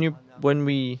usually when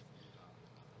we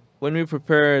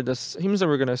prepare the hymns that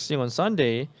we're gonna sing on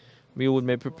Sunday, we would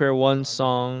may prepare one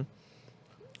song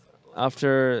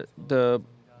after the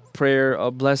prayer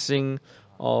of blessing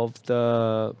of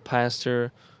the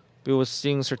pastor. We would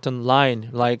sing certain line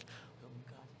like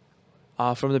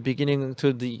from the beginning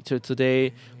to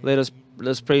today.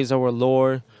 Let's praise our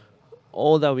Lord,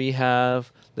 all that we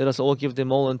have. Let us all give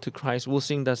them all unto Christ. We'll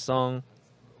sing that song.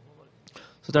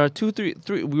 So there are three.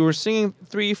 We were singing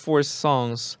 3-4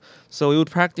 songs, so we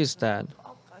would practice that,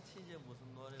 똑같이 이제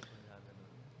무슨 노래 부르냐면은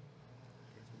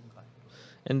대중가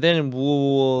and then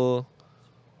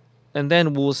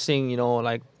we'll sing,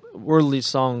 like worldly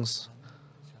songs.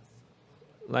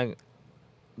 Like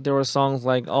there were songs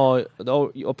like a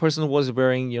person was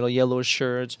wearing yellow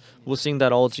shirts. We'll sing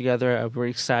that all together. We're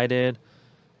excited,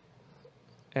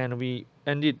 and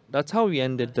that's how we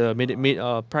ended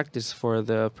the practice for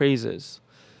the praises.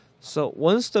 So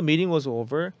once the meeting was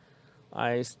over,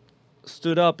 I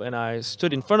stood up and I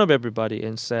stood in front of everybody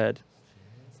and said,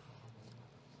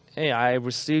 "Hey, I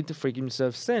received the forgiveness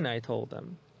of sin," I told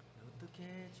them.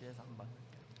 어떻게 죄상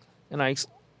받는지 And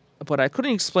but I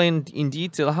couldn't explain in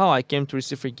detail how I came to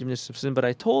receive forgiveness of sin. But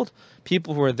I told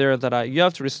people who were there that you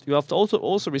have to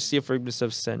also receive forgiveness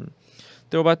of sin.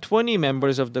 There were about 20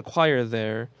 members of the choir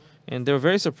there, and they were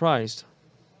very surprised.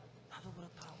 나도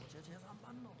그렇다. 어째 죄상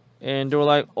받노? And they were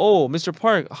like, "Oh, Mr.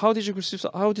 Park, how did you receive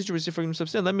forgiveness of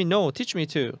sin? Let me know. Teach me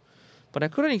too." But I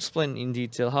couldn't explain in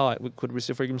detail how we could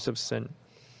receive forgiveness of sin.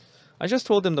 I just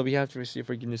told them that we have to receive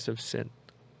forgiveness of sin.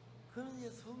 그는 이제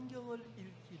성경을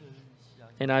읽기를 시작.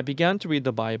 And I began to read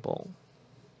the Bible.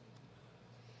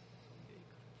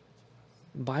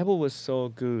 The Bible was so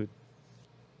good.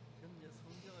 그는 이제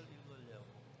성경을 읽으려고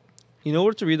In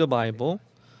order to read the Bible,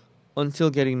 until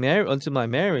my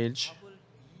marriage, 밥을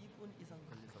 2분 이상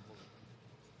걸려서 먹었다.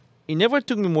 it never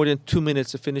took me more than 2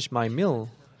 minutes to finish my meal.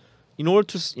 In order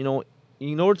to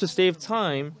save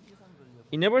time,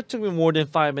 it never took me more than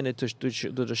 5 minutes to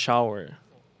do the shower.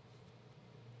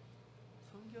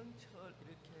 성경철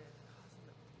이렇게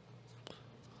가슴에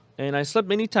And I slept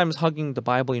many times hugging the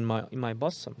Bible in my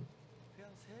bosom. 그냥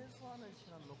새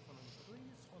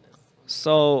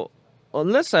So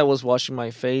unless I was washing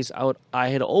my face, I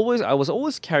was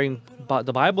always carrying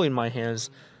the Bible in my hands.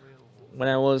 When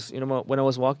I was when I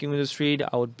was walking in the street,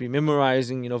 I would be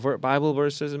memorizing Bible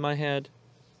verses in my head.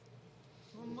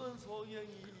 눈먼 소경이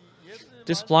예수의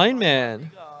This 말씀 blind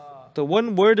man, 한마디가 the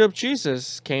one word of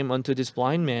Jesus came unto this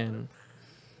blind man,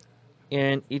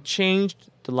 and it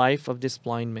changed the life of this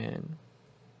blind man.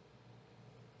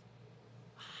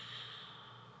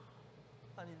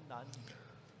 아니 난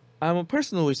I'm a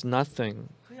person who is nothing.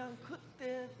 그냥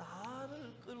그때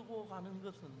나를 끌고 가는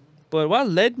것은 But what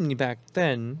led me back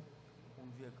then,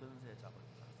 공주의 권세 잡은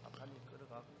사탄이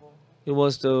끌어가고 it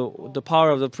was the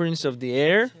power of the prince of the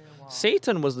air.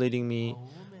 Satan was leading me,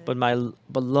 but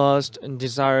lust and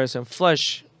desires and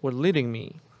flesh were leading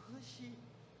me. 그것이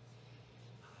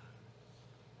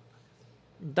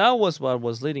That was what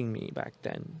was leading me back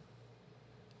then.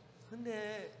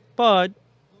 근데 But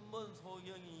눈먼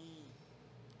소경이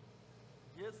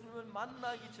예수님을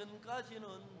만나기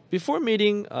전까지는 before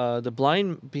meeting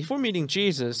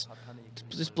Jesus,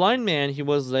 사탄의 this blind man, he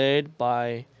was led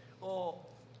by 또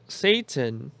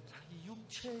Satan, 자기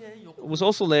육체의 욕구 was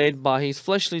also led by his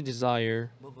fleshly desire.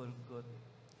 먹을 것,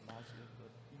 마실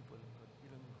것, 입을 것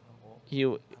이런 거 하고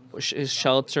His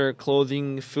shelter,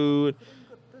 clothing, food, 그런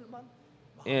것들만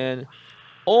and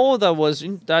all that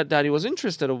that he was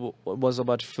interested in was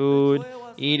about food, 교회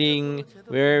와서 eating,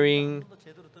 제대로 wearing. 아무도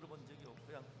제대로 들어본 적이 없고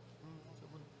그냥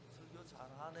저분 설교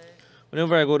잘하네.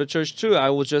 Whenever I go to church too, I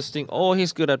would just think, oh,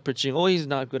 he's good at preaching, oh, he's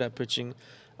not good at preaching.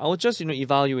 I would just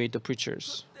evaluate the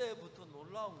preachers. 그때부터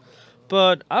놀라운 것은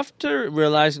But after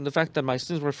realizing the fact that my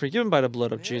sins were forgiven by the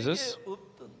blood of Jesus, 내게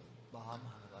없던 마음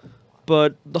하나가 보아.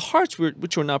 but the hearts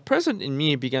which were not present in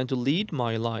me began to lead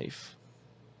my life.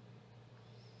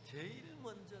 제일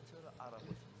먼저 저를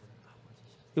알아보신 분은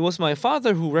아버지셨어요. It was my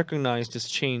father who recognized this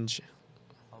change.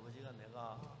 아버지가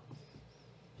내가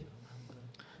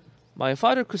My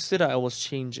father could see that I was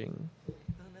changing.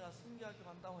 그래서 내가 순교학교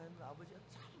간다고 했는데 아버지가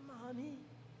참 많이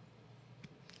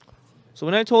So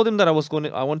when I told him that I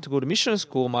wanted to go to mission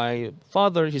school, my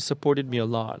father, he supported me a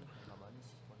lot.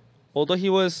 Although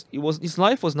his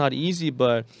life was not easy,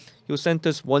 but he sent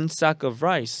us 1 sack of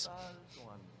rice. 달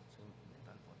동안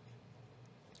매달 보내.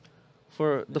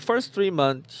 For the first 3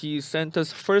 months, he sent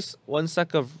us first 1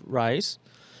 sack of rice,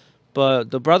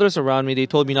 but the brothers around me,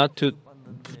 told me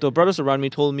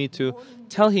to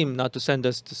tell him not to send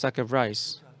us the sack of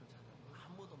rice.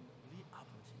 아무도 우리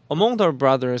아버지 Among the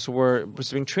brothers who were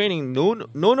receiving training,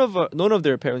 none of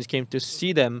their parents came to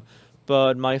see them,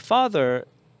 but my father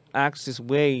asked his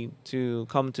way to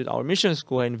come to our mission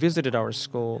school and visited our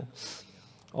school.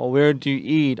 Oh, where do you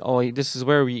eat? Oh, this is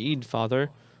where we eat, Father.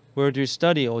 Where do you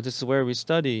study? Oh, this is where we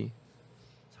study.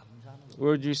 잠자는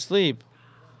Where do you sleep?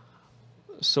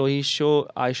 So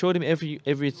I showed him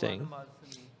everything.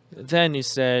 말씀이 Then he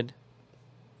said,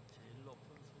 제일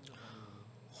높은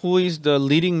순교사님 who is the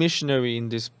leading missionary in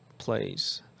this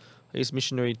place? It's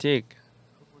missionary Dick.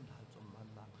 그분 날좀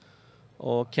만나.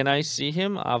 Oh, can I see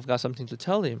him? I've got something to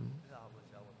tell him. 그래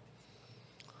아버지하고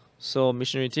So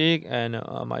missionary Dick and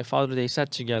my father, they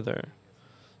sat together.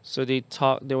 So they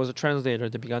talked. There was a translator.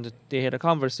 They had a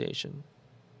conversation.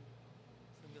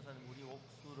 선교사님 우리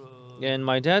옥수를 And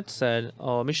my dad said,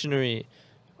 "Oh, missionary,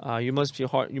 you must be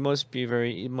hard. You must be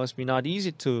very. It must be not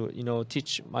easy to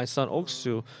teach my son Ock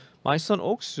Soo. My son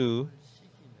Ock Soo,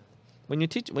 when you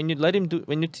tell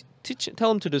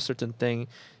him to do a certain thing,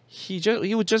 he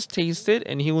would just taste it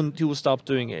and he will stop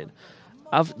doing it.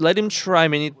 I've let him try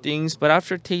many things, but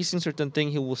after tasting certain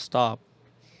thing, he will stop.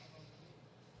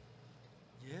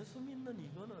 예수 믿는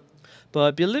이거는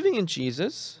But believing in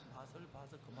Jesus, 맛을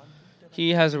봐서 그만둘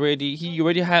때가 he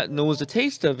already knows the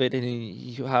taste of it, and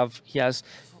he has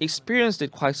experienced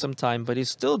it quite some time, but he's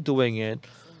still doing it.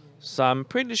 So I'm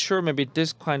pretty sure maybe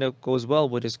this kind of goes well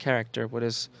with his character, with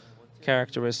his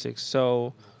characteristics.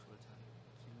 So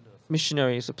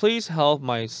missionary, so please help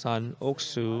my son Ock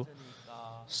Soo,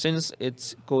 되니까 since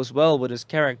it goes well with his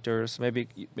characters. Maybe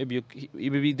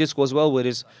this goes well with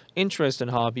his interest and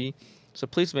hobby. So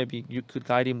please maybe you could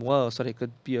guide him well so that he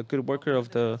could be a good worker of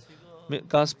the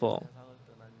gospel. 세상을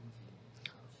떠난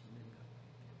지 10년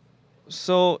가까이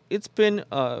So it's been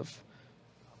저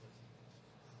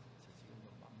지금도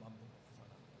맘만 먹고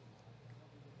살아고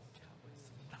하고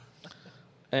있습니다.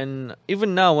 and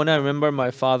even now when I remember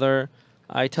my father,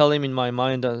 I tell him in my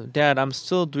mind that, Dad, I'm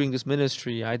still doing this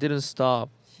ministry. I didn't stop.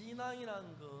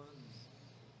 신앙이란 건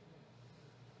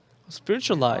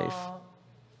Spiritual life.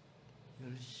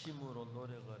 열심으로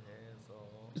노력을 해서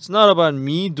It's not about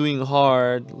me doing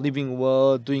hard, living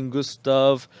well, doing good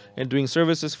stuff, and doing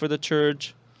services for the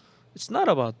church. It's not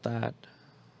about that.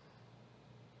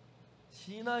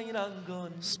 신앙이란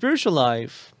건 Spiritual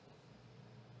life,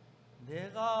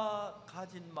 내가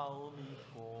가진 마음이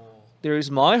있고 there is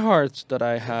my heart that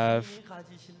I have, 예수님이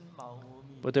가지신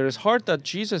마음이 but there is heart that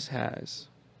Jesus has.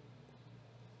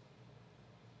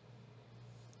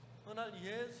 어느 날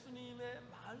예수님의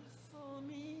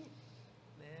말씀이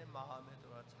내 마음에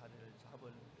들어 자리를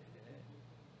잡을 때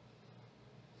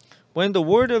When the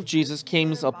word of Jesus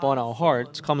comes upon our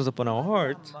heart,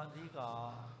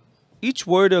 한마디가 each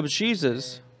word of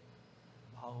Jesus,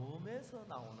 마음에서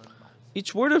나오는 말.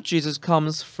 each word of Jesus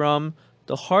comes from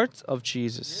the heart of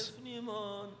Jesus. 예수님은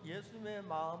예수님의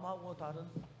마음하고 다른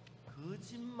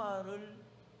거짓말을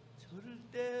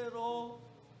절대로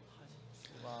하실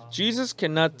수가. Jesus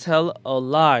cannot tell a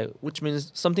lie, which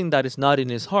means something that is not in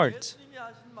his heart. 예수님이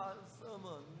하신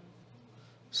말씀은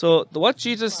So what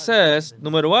Jesus says,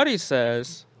 no matter what he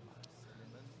says,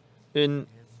 in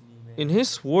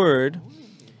his word,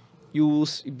 you will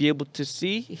be able to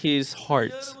see his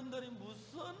heart. 여러분들이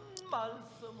무슨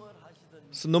말씀을 하시든지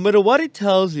So no matter what he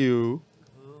tells you,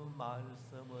 그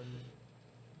말씀을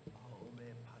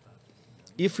마음에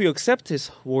받아들이면 if we accept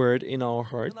his word in our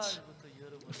heart, 그날부터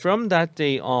여러분 from that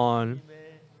day on,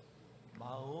 주님의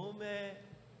마음에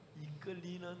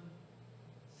이끌리는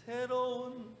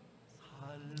새로운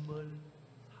삶을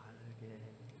살게.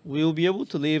 we will be able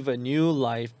to live a new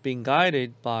life being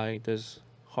guided by this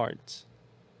heart.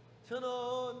 저는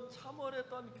참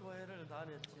오랫동안 교회를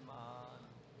다녔지만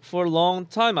For a long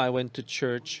time I went to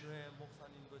church. 교회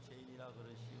목사님도 죄인이라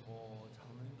그러시고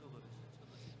장로님도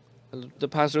그러시고 The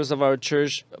pastors of our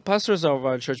church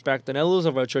back then, elders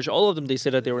of our church, all of them, they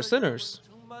said that they were sinners.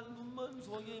 정말 눈먼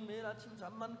속에 매일 아침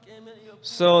잠만 깨면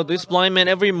So this blind man,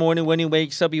 every morning when he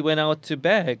wakes up, he went out to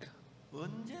beg.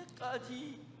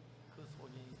 언제까지 그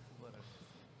속에 구걸할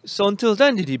So until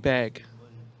then did he beg?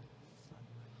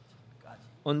 까지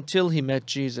Until he met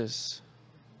Jesus.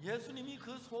 예수님이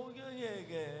그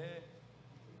소경에게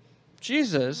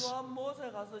Jesus, 요한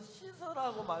못에 가서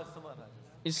씻으라고 말씀을 하셨어요.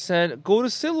 he said, go to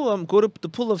Siloam, go to the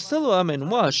pool of Siloam and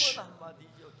wash.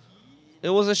 한마디죠. It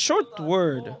was a short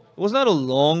word. It was not a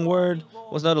long word.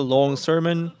 It was not a long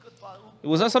sermon. It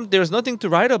was not something. There was nothing to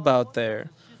write about there.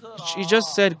 He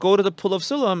just said, go to the pool of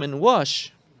Siloam and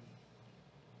wash.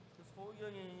 그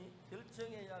소경이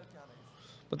결정해야 할 게 하나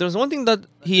있어요. But there was one thing that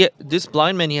this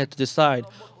blind man, he had to decide.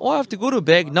 Oh, I have to go to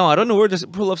beg. No, I don't know where the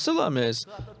pool of Siloam is.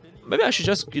 Maybe I should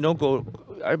just, go.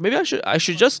 Maybe I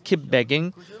should just keep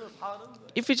begging.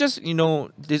 If he just,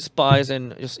 despise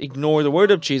and just ignore the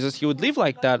word of Jesus, he would live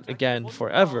like that again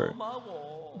forever.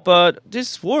 But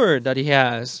this word that he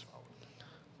has,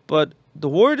 but the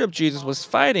word of Jesus was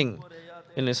fighting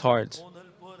in his heart. 돈을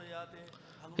벌어야 돼.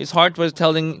 His heart was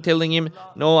telling him,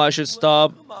 no, I should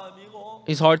stop. 마음이고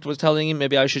His heart was telling him,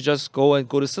 maybe I should just go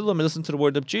to Siloam and listen to the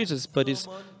word of Jesus. But the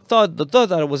thought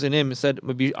that was in him said,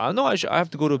 maybe I know I have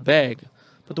to go to beg.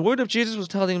 But the word of Jesus was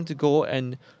telling him to go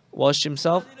and wash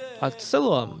himself at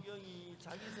Siloam.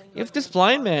 If this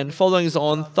blind man, following his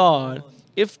own thought,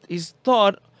 if his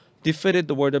thought defeated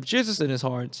the word of Jesus in his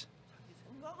heart,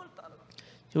 생각을 따라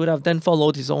he would have then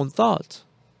followed his own thought.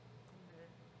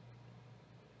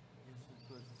 예수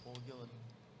그 소경은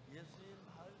예수의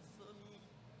말씀이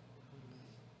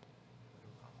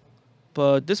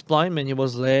But this blind man, he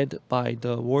was led by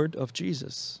the word of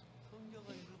Jesus.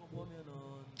 성경을 읽어보면은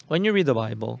When you read the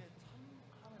Bible,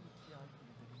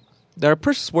 there are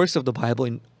precious works of the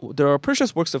Bible. There are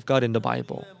precious works of God in the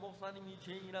Bible. 목사님이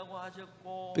죄인이라고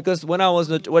하셨고 Because when I was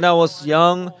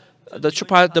young,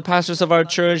 the pastors of our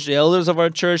church, the elders of our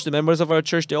church, the members of our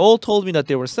church, they all told me that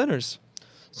they were sinners.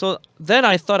 So then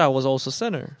I thought I was also a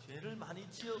sinner. 죄를 많이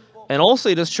지었고 And also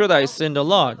it is true that I sinned a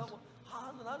lot.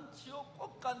 난 지옥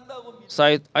꼭 간다고 믿어. So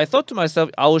I thought to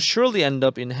myself, I will surely end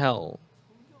up in hell.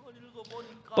 성경을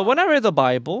읽어보니까 But when I read the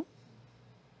Bible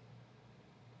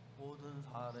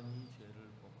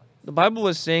죄를 범하였다. the Bible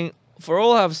was saying, for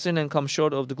all have sinned and come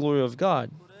short of the glory of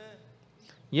God. 그래.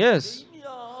 Yes,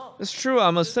 이미야. it's true,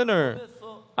 I'm a sinner.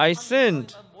 그래서 I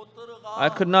sinned. 못 들어가. I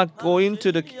could not go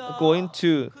into 죄인이야. the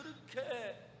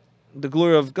그렇게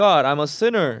glory of God. I'm a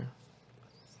sinner.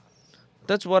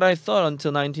 That's what I thought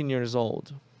until 19 years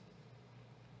old.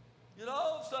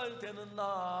 19살 되는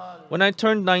날 When I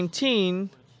turned 19,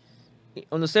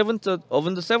 on the 7th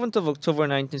of October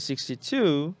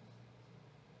 1962,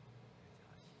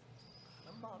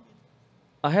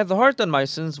 I had the heart that my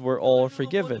sins were all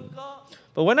forgiven.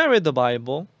 But when I read the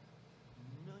Bible,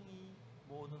 분명히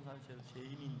모든 사실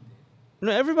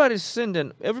죄인인데 everybody sinned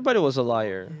and everybody was a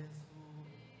liar.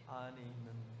 예수 안에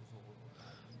있는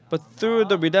구속으로 But through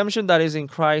the redemption that is in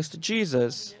Christ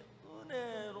Jesus,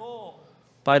 은혜로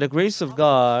by the grace of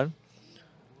God,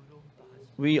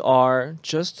 we are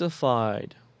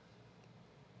justified.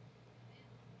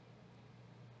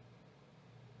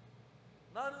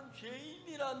 나는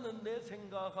죄인이라는 내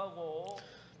생각하고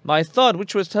My thought,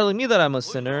 which was telling me that I'm a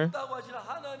sinner, 의롭다고 하시는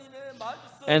하나님의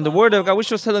말씀 and the word of God, which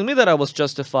was telling me that I was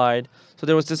justified. So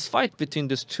there was this fight between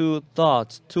these two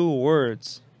thoughts, two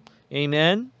words.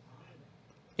 Amen?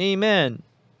 Amen.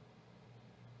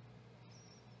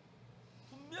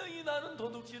 분명히 나는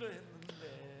도둑질을 했는데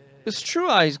It's true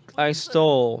I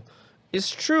stole. It's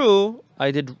true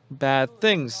I did bad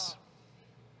things.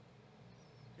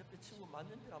 옆에 친구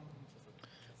맞는지를 한번 훔쳐서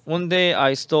One day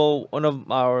I stole one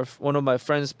of my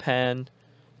friend's pen,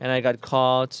 and I got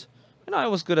caught. And I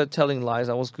was good at telling lies.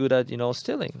 I was good at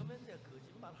stealing. 처음에 내가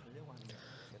거짓말 하려고 하는데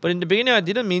But in the beginning, I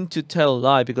didn't mean to tell a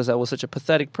lie because I was such a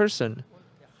pathetic person.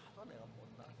 하도 내가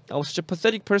못나 I was such a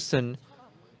pathetic person,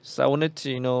 so I wanted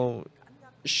to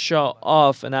show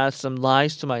off and add some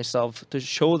lies to myself to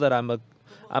show that I'm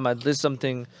at least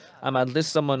something. I'm at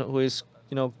least someone who is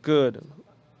good.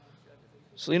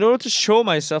 So in order to show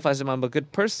myself as if I'm a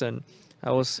good person,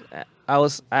 I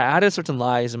added certain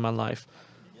lies in my life.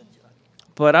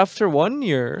 But after 1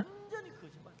 year,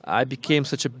 I became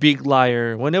such a big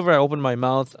liar. Whenever I opened my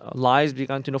mouth, lies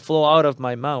began to flow out of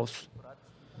my mouth.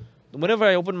 Whenever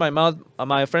I opened my mouth,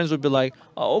 my friends would be like,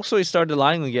 "Oh, Ock Soo, he started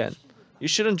lying again. You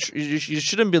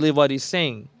shouldn't believe what he's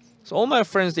saying." So all my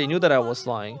friends, they knew that I was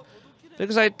lying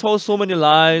because I told so many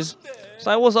lies.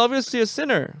 So I was obviously a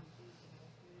sinner.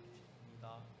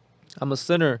 I'm a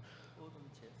sinner.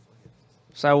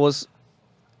 So I was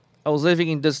living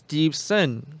in this deep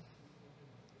sin.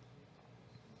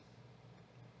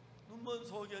 눈먼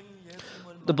소경이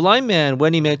예수님을 The blind man,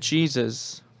 when he met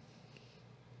Jesus,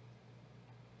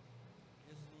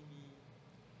 예수님이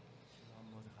지금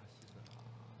한번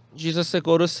가시더라. Jesus said,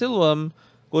 "Go to Siloam,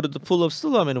 go to the pool of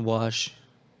Siloam and wash."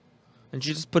 And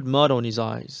Jesus put mud on his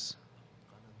eyes.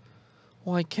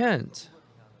 Oh, I can't.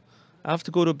 I have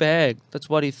to go to beg. That's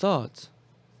what he thought.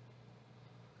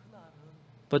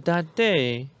 But that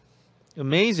day,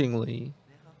 amazingly,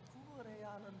 내가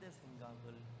구걸해야 하는데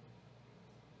생각을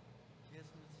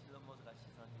예수님 실로모가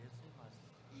가시던 예수님 말씀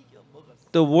이겨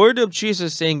먹었어. the word of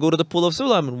Jesus saying, "Go to the pool of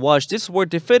Siloam and wash," this word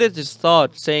defeated his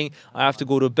thought saying, "I have to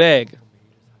go to beg."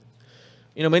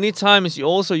 Many times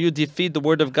you defeat the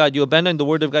word of God. You abandon the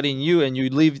word of God in you, and you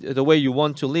live the way you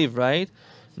want to live, right?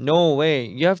 No way.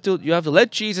 You have to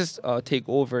let Jesus take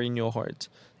over in your heart.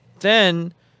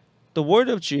 Then the word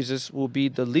of Jesus will be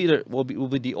the leader, will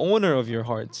be the owner of your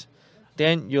heart.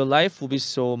 Then your life will be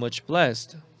so much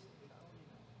blessed.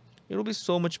 It will be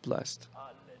so much blessed.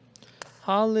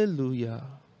 Hallelujah.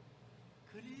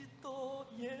 그리스도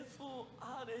예수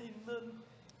안에 있는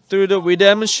Through the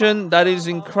redemption that is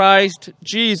in Christ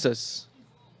Jesus.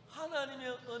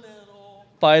 하나님의 은혜로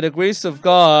By the grace of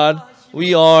God,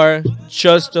 we are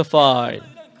justified.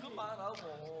 그냥 그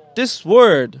말하고 This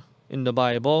word in the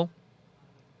Bible,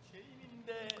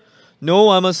 죄인인데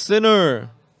 "No, I'm a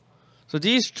sinner." So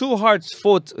these two hearts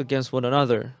fought against one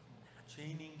another.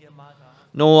 죄인인 게 맞아.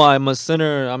 "No, I'm a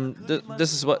sinner.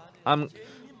 This is what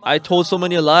I told so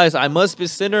many lies. I must be a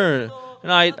sinner.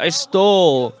 And I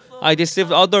stole. I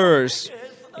deceived others.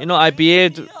 I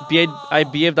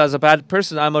behaved as a bad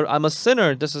person. I'm a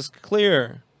sinner. This is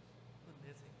clear."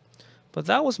 But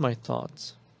that was my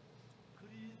thoughts.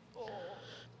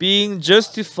 Being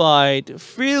justified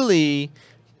freely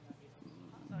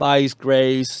by His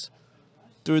grace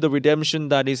through the redemption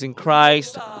that is in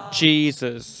Christ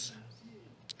Jesus.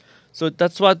 So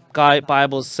that's what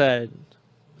Bible said.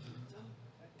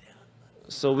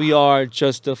 So we are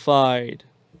justified.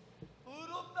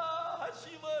 의롭다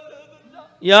하심을 얻은 자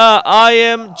Yeah, I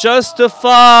am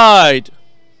justified.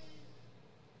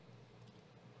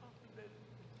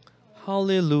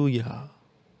 Hallelujah.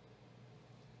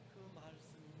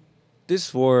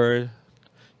 This word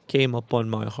came upon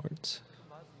my heart.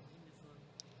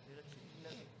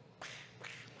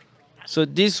 So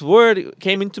this word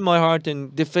came into my heart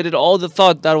and defeated all the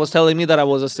thought that was telling me that I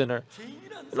was a sinner.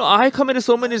 I committed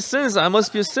so many sins. I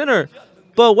must be a sinner.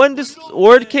 But when this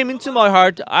word came into my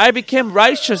heart, I became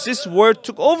righteous. This word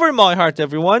took over my heart,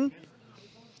 everyone.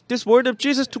 This word of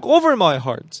Jesus took over my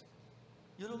heart.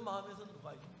 여러분 마음에서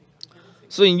누가 이깁니까?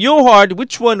 So in your heart,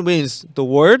 which one wins? The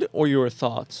word or your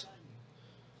thoughts?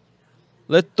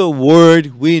 Let the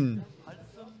word win.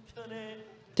 말씀편에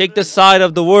Take the side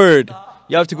of the word.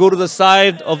 You have to go to the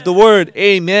side of the word.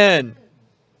 Amen.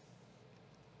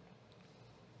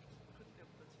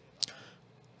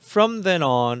 From then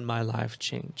on, my life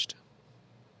changed.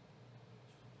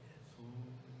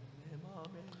 내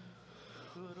마음에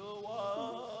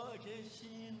들어와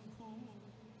계신 후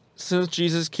Since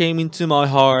Jesus came into my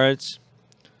heart,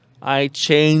 I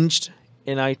changed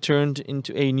and I turned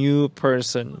into a new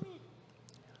person.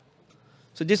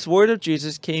 So this word of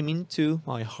Jesus came into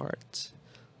my heart.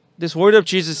 This word of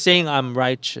Jesus saying I'm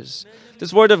righteous.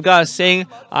 This word of God saying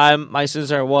my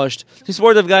sins are washed. This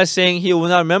word of God saying He will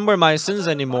not remember my sins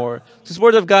anymore. This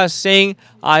word of God saying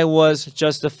I was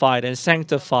justified and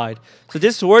sanctified. So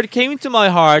this word came into my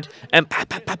heart and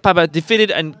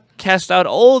defeated and cast out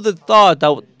all the thought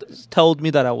that told me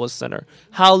that I was a sinner.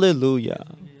 Hallelujah.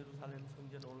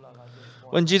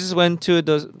 When Jesus went to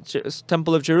the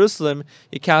temple of Jerusalem,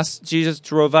 Jesus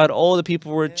drove out all the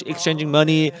people who were exchanging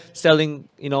money, selling,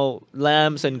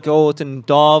 lambs and goats and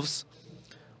doves.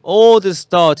 All this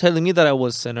thought telling me that I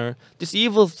was a sinner, this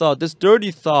evil thought, this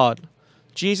dirty thought,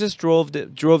 Jesus drove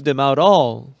them out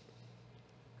all.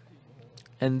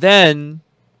 And then,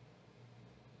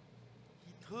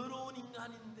 더러운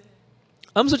인간인데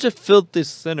I'm such a filthy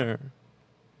sinner.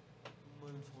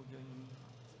 뭔 소경이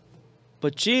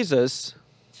But Jesus,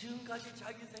 지금까지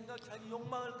자기 생각, 자기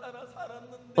욕망을 따라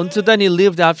살았는데 until then he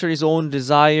lived after his own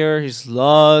desire, his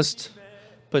lust.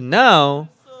 But now,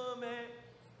 썸에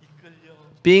이끌려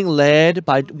being led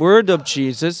by the word of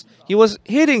Jesus, he was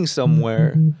heading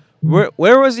somewhere.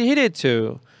 Where was he headed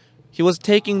to? He was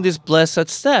taking these blessed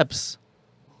steps.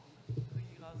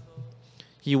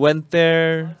 He went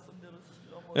there,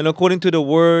 and according to the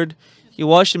word, he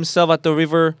washed himself at the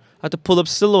river, at the pool of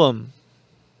Siloam.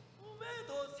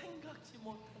 꿈에도 생각지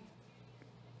못한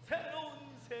새로운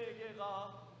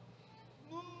세계가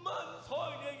눈먼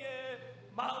소경의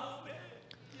마음에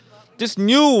일어나는 This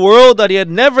new world that he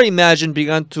had never imagined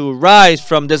began to rise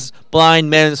from this blind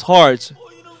man's heart.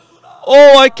 보이는구나.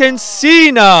 Oh, I can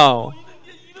see now. 보이는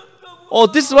게 이런 거구나. Oh,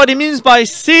 this is what it means by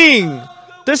seeing.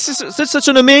 This is such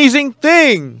an amazing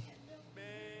thing.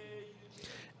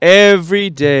 Every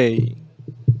day.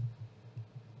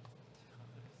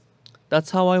 That's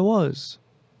how I was.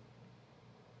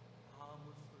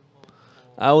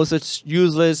 I was a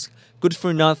useless, good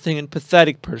for nothing, and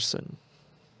pathetic person.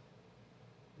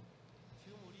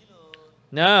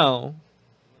 Now,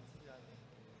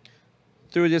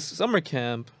 through this summer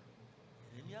camp,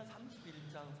 예레미야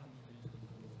 31장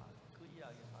 31절 그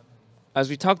이야기 하면 as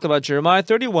we talked about Jeremiah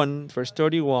 31, verse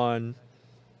 31,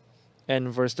 and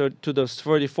verse 30 to the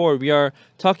 44, we are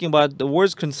talking about the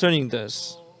words concerning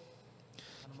this.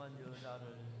 가늠한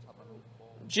여자를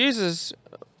잡아놓고 Jesus,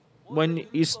 when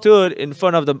he stood in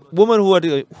front of the woman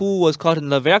who was caught in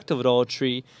the act of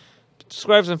adultery,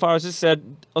 scribes and Pharisees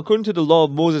said, according to the law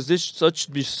of Moses, this such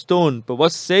should be stoned. But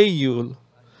what say you?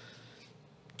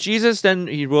 Jesus then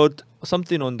he wrote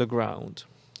something on the ground.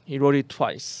 He wrote it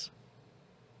twice.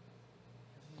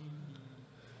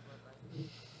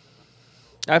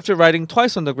 After writing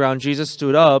twice on the ground, Jesus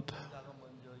stood up.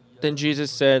 Then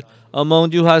Jesus said,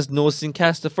 among you who has no sin,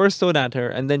 cast the first stone at her.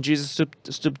 And then Jesus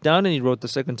stooped down and he wrote the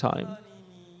second time.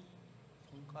 하나님이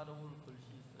손가락으로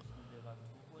글씨 쓰신 데가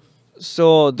두 번.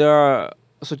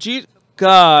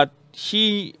 God,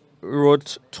 he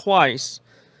wrote twice.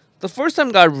 The first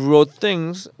time God wrote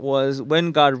things was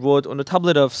when God wrote on the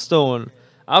tablet of stone.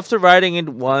 After writing it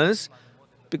once,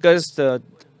 because the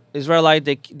Israelite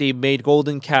they made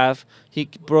golden calf, he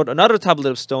brought another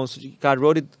tablet of stone. So God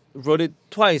wrote it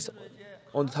twice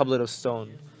on the tablet of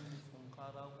stone.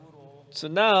 So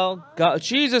now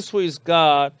Jesus, who is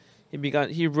God,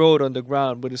 he wrote on the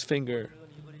ground with his finger.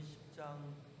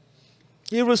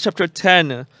 Hebrews chapter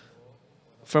 10,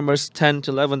 from verse 10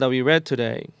 to 11 that we read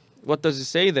today. What does it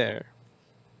say there?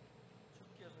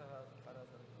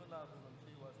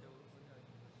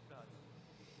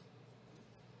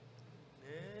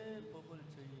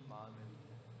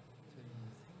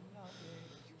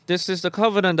 This is the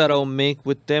covenant that I will make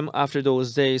with them after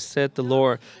those days, said the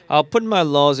Lord. I'll put my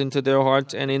laws into their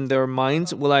hearts, and in their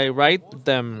minds will I write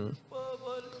them.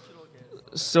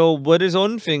 So with his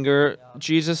own finger,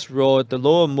 Jesus wrote the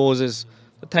law of Moses,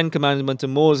 the 10 Commandments of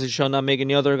Moses. You shall not make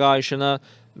any other God. You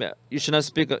shall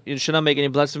not make any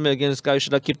blasphemy against God. You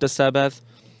shall not keep the Sabbath.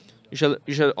 You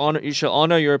shall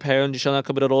honor your parents. You shall not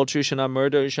commit adultery. You shall not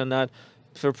murder. You shall not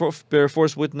bear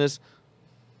false witness.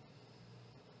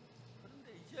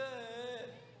 그런데 이제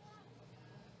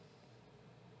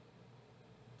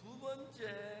두 번째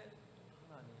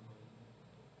하나님은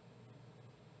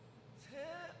새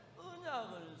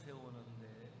언약을 세우는데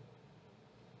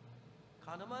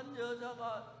가늠한 여자가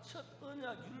첫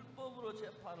언약 율법으로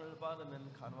재판을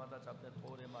받으면 가늠하다 잡혀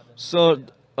돌에 맞아. So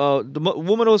the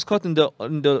woman was caught in the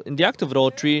act of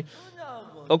adultery.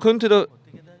 According to the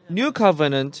new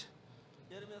covenant,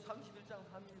 예레미야 31장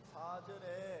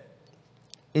 34절에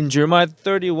in Jeremiah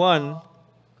 31,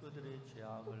 그들의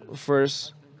죄악을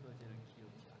verse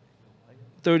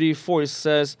 34, it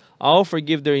says, I'll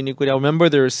forgive their iniquity. I'll remember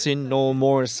their sin no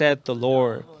more, said the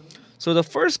Lord. So the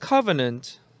first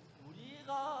covenant,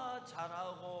 우리가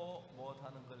잘하고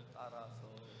못하는 걸 따라서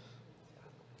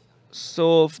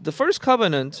so the first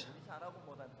covenant, 잘하고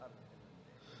못하는 따라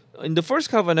in the first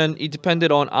covenant, it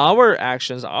depended on our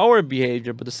actions, our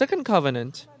behavior. But the second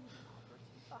covenant,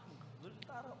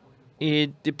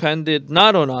 it depended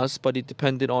not on us, but it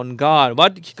depended on God.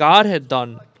 What God had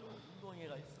done.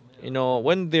 You know,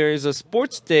 when there is a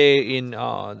sports day in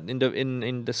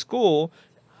the school,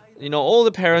 you know, all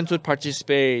the parents would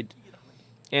participate,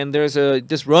 and there's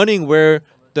this running where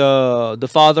the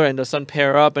father and the son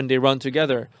pair up and they run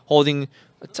together, holding,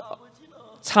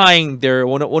 tying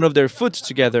one of their foot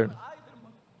together.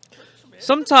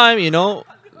 Sometimes, you know,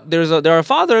 there are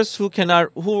fathers whose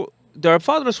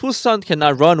son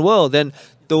cannot run well. Then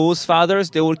those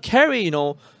fathers they will carry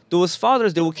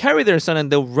their son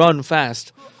and they'll run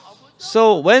fast.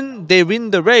 So when they win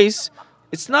the race,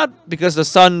 it's not because the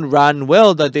son ran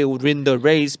well that they would win the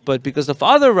race, but because the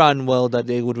father ran well that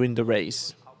they would win the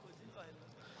race.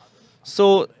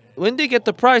 So when they get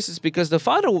the prize, it's because the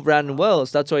father ran well,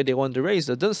 so that's why they won the race.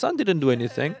 The son didn't do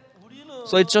anything.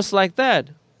 So it's just like that.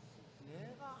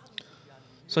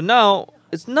 So now,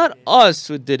 it's not us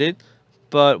who did it,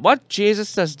 but what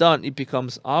Jesus has done, it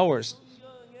becomes ours.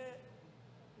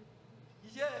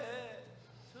 이제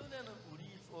전에는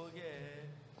우리 속에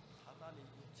사단의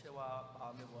육체와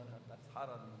마음의 원한을 딱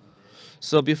살았는데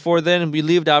So before then, we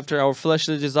lived after our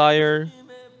fleshly desire.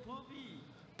 하나님의 법이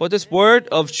But this word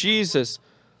of Jesus,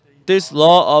 this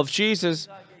law of Jesus,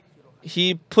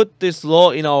 He put this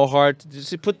law in our heart.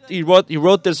 He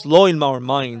wrote this law in our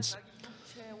minds.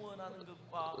 육체 원하는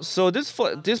것과 So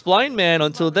this blind man,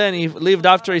 until then, he lived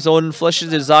after his own fleshly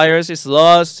desires, his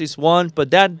lusts, his want.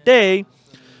 But that day,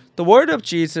 the word of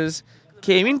Jesus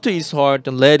came into his heart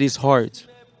and led his heart.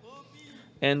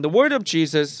 And the word of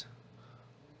Jesus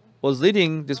was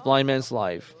leading this blind man's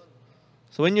life.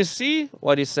 So when you see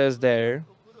what he says there,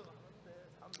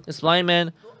 this blind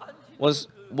man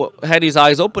had his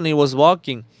eyes open. He was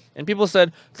walking, and people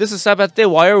said, "This is Sabbath day.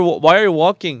 Why are you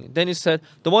walking?" Then he said,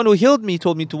 "The one who healed me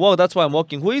told me to walk. That's why I'm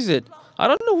walking." Who is it? I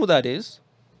don't know who that is.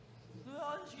 그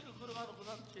안식일을 걸어가는 그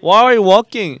사람 Why are you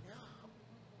walking?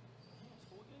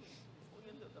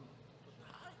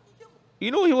 You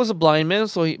know, he was a blind man,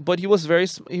 but he was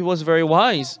very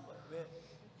wise.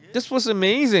 This was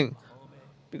amazing,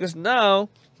 because now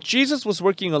Jesus was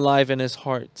working alive in his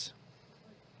heart.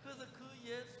 그래서 그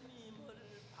예수님을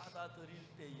받아들일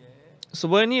때에 So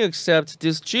when you accept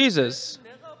this Jesus,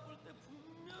 내가 볼 때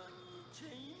분명히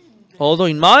죄인인데 although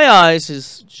in my eyes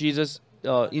is Jesus,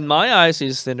 in my eyes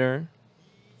is sinner.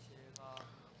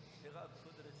 내가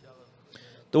그들의 죄악을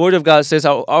The word of God says,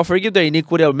 I'll forgive their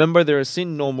iniquity, I'll remember their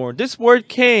sin no more. This word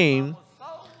came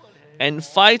and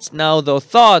fights now the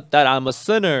thought that I'm a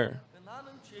sinner.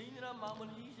 나는 죄인이란 마음을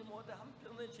이기지 못해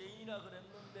한편의 죄인이라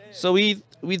그랬는데 So we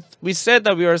said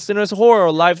that we are sinners whole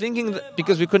our life, thinking that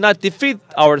because we could not defeat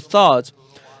our thoughts.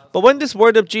 But when this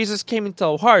word of Jesus came into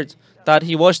our heart, that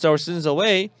He washed our sins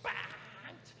away,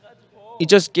 it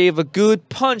just gave a good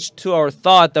punch to our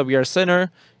thought that we are a sinner.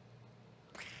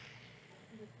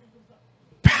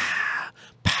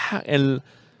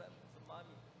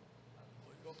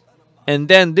 And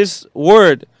then this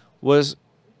word was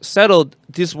settled.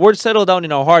 This word settled down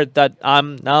in our heart that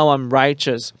I'm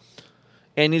righteous,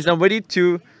 and He's not ready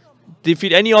to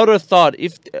defeat any other thought.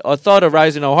 If a thought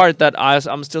arises in our heart that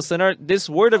I'm still sinner, this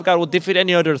word of God will defeat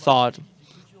any other thought.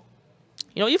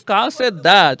 You know, if God said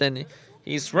that, then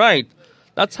He's right.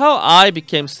 That's how I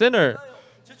became sinner.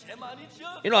 저죄 많이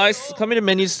지어 You know, I committed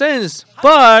many sins,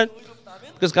 but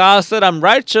because God said I'm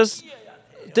righteous,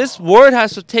 this word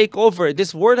has to take over.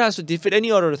 This word has to defeat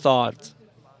any other thought.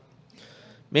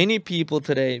 Many people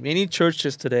today, many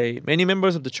churches today, many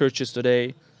members of the churches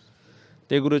today,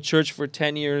 they go to church for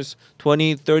 10 years,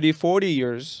 20, 30, 40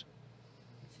 years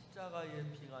십자가의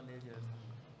피가 내 죄를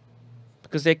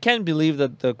because they can't believe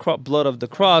that the blood of the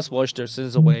cross washed their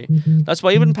sins away. That's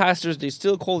why even pastors, they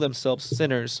still call themselves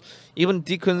sinners. Even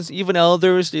deacons, even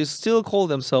elders, they still call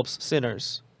themselves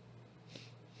sinners.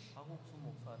 박옥수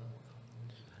목사는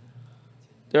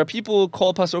There are people who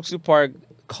call Pastor Ock Soo Park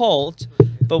cult,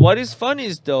 but what is funny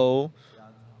is though,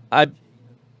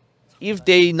 if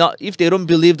they don't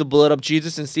believe the blood of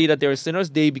Jesus and see that they are sinners,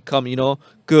 they become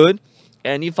good.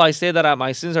 And if I say that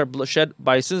my sins are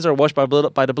washed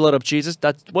by the blood of Jesus,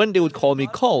 that's when they would call me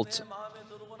cult. 마음에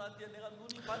들어오고 난 뒤에 내가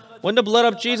눈이 밝아지고 When the blood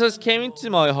of Jesus came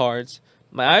into my heart,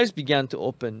 my eyes began to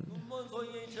open. 눈먼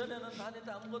소용이 전에는 다닐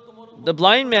때 아무것도 모르고 The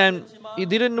blind man, he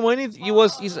didn't know anything. He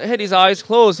had his eyes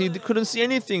closed. He couldn't see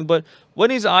anything. But When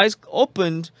his eyes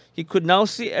opened, he could now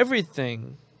see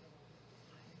everything.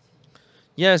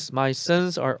 Yes, my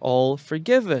sins are all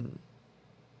forgiven.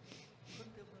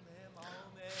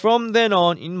 From then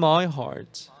on, in my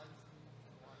heart,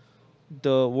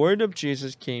 the word of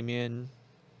Jesus came in,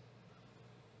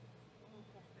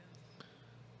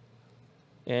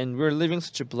 and we're living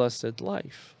such a blessed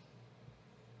life.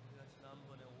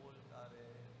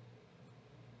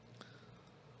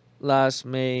 Last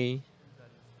May,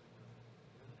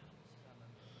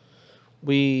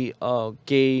 we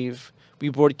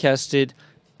broadcasted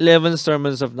 11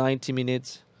 sermons of 90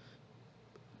 minutes.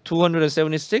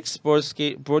 276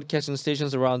 broadcasting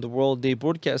stations around the world, they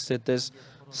broadcasted these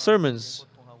sermons.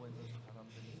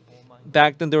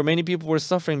 Back then, there were many people who were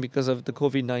suffering because of the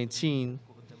COVID-19.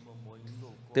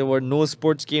 There were no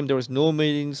sports games, there was no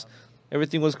meetings,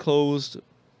 everything was closed.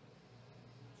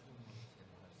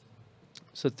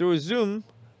 So through Zoom,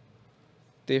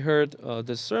 they heard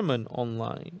the sermon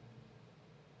online.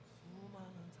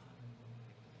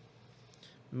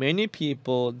 Many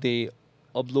people, they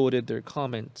uploaded their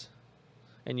comment,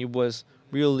 and it was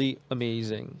really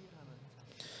amazing.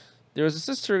 There was a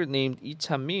sister named Lee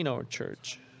Chanmi in our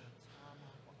church.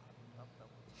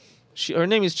 Her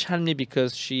name is Chanmi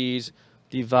because she's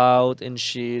devout and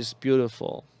she's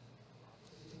beautiful.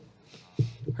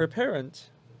 Her parents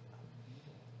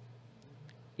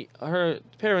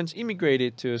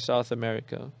immigrated to South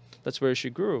America. That's where she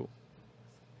grew.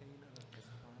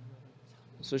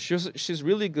 So she's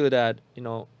really good at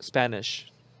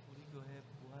Spanish.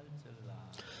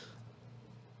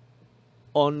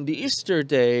 On the Easter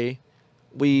day,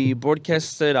 we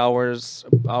broadcasted our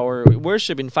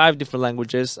worship in 5 different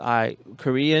languages: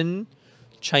 Korean,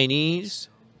 Chinese,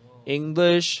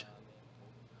 English,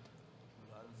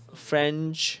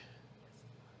 French,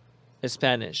 and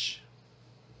Spanish.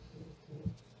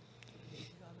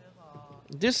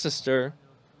 This sister,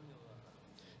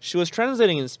 she was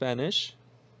translating in Spanish.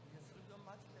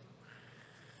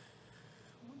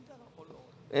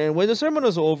 And when the sermon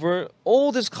was over,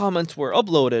 all these comments were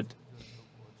uploaded.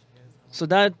 So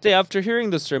that day, after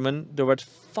hearing the sermon, there were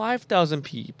 5,000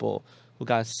 people who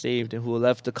got saved and who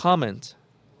left a comment.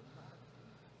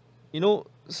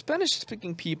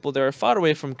 Spanish-speaking people, they are far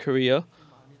away from Korea.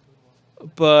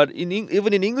 But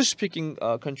even in English-speaking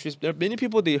countries, there are many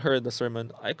people, they heard the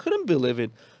sermon. I couldn't believe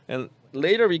it. And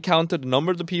later we counted the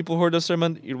number of the people who heard the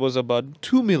sermon. It was about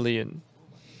 2 million.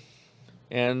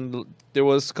 And there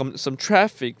was some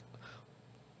traffic,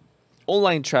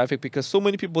 online traffic, because so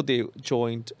many people, they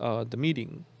joined the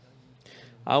meeting.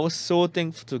 I was so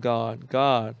thankful to God.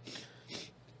 God,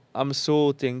 I'm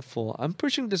so thankful. I'm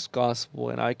preaching this gospel,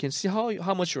 and I can see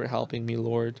how much you're helping me,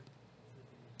 Lord.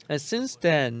 And since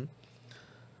then,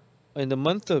 in the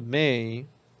month of May,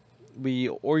 we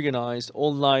organized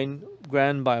online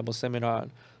Grand Bible Seminar.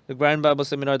 The Grand Bible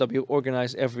Seminar that we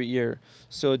organize every year.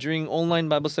 So during online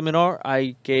Bible Seminar,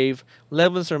 I gave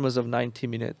 11 sermons of 90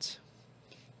 minutes.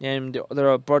 And there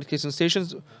are broadcasting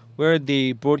stations where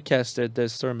they broadcasted the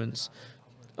sermons.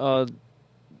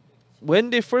 When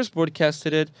they first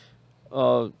broadcasted it,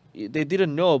 they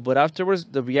didn't know, but afterwards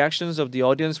the reactions of the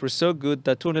audience were so good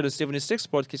that 276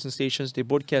 broadcasting stations,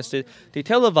 they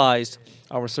televised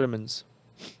our sermons.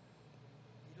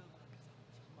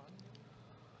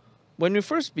 When we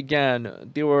first began,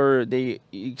 they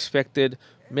expected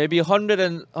maybe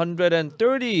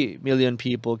 130 million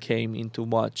people came in to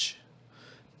watch.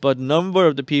 But number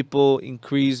of the people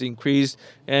increased,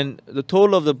 and the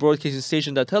total of the broadcasting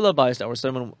station that televised our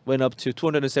sermon went up to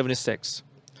 276.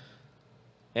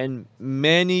 And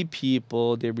many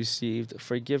people, they received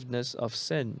forgiveness of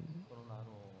sin.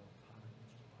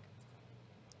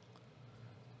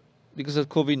 Because of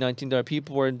COVID-19, there are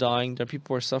people who are dying, there are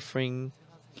people who are suffering.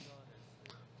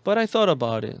 But I thought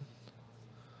about it.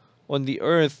 On the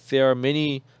earth, there are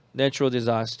many natural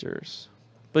disasters.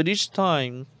 But each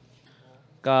time,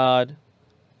 God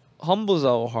humbles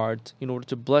our heart in order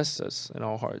to bless us in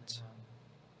our hearts.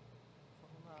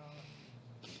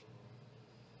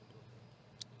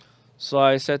 So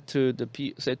I said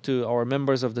to our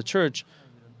members of the church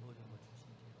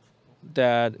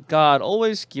that God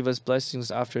always gives us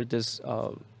blessings after these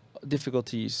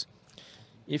difficulties.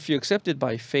 If you accept it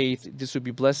by faith, this will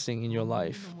be blessing in your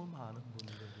life.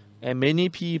 And many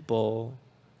people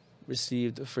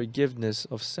received forgiveness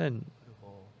of sin.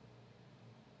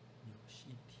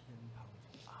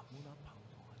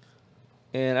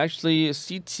 And actually,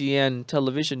 CTN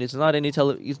television is not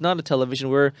it's not a television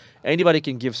where anybody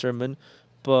can give sermon.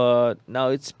 But now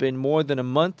it's been more than a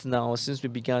month now since we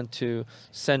began to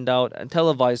send out and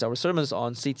televise our sermons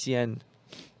on CTN.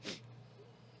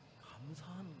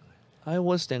 I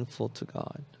was thankful to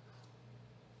God.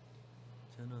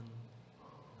 저는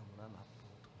너무나 나쁘고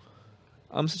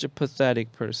I'm such a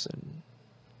pathetic person.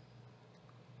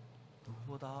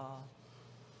 누구보다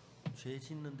죄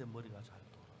짓는데 머리가 잘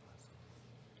돌아가서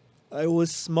I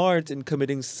was smart in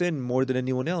committing sin more than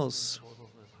anyone else. 교도소에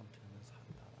 3년을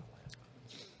산다 나와야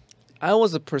I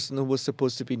was a person who was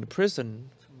supposed to be in prison.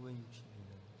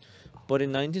 1962년 But in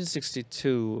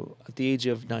 1962, at the age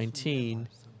of 19,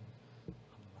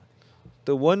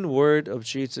 the one word of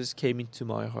Jesus came into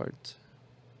my heart.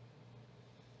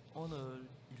 오늘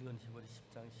읽은 히브리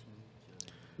 10장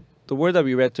 16절 The word that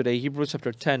we read today, Hebrews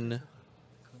chapter 10,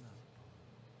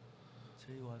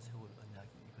 저희와 세울 언약이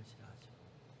이것이라 하시고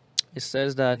it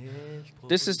says that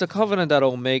this is the covenant that I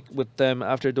will make with them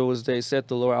after those days, said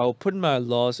the Lord. I will put my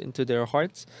laws into their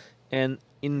hearts, and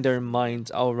in their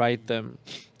minds I will write them.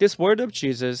 This word of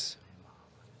Jesus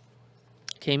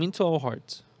came into our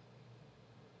hearts.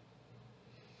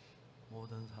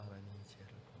 모든 사람이 죄를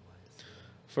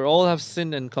범하였으니 For all have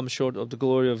sinned and come short of the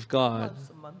glory of God.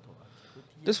 말씀만 돌았지. 그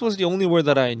뒤에 This was the only word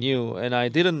that I knew, and I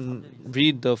didn't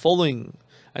read the following.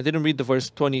 I didn't read the verse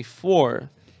 24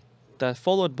 that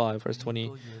followed by verse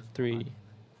 23.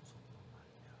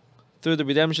 Through the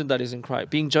redemption that is in Christ,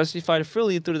 being justified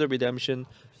freely through the redemption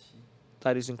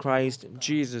that is in Christ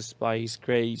Jesus by His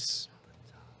grace.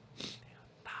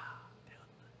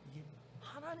 이게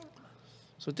하나님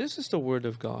So this is the word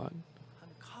of God.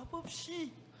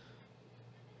 값없이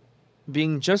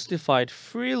Being justified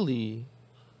freely.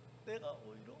 내가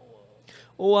의로워.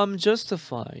 Oh, I'm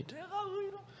justified. 내가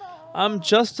의롭다. I'm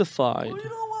justified.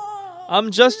 의로워. I'm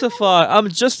justified. I'm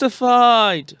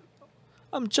justified.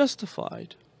 I'm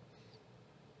justified.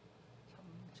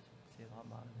 제가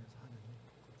마음에서 하느님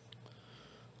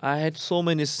I had so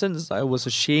many sins I was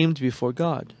ashamed before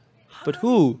God. But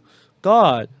who?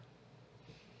 God.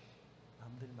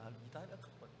 남들이 날 이단이라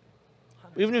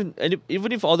그랬대.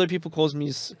 Even if other people calls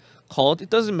me called, it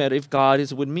doesn't matter if God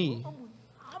is with me.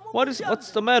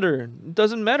 What's the matter? It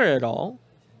doesn't matter at all.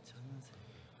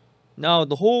 Now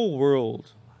the whole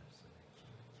world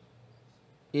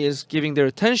is giving their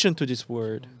attention to this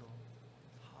word.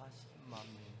 40만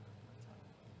명이 넘는 사람이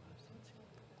이 말씀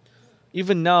지금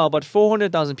Even now, about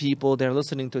 400,000 people, they're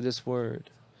listening to this word.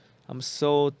 I'm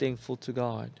so thankful to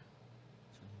God.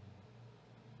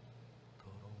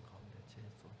 더러운 가운데 죄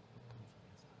속 고통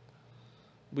속에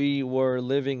살다. We were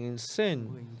living in sin,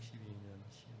 1962년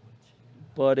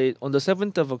 10월 7일 but on the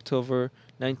 7th of October,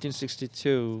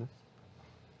 1962,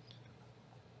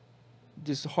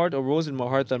 this heart arose in my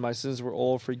heart that my sins were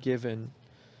all forgiven.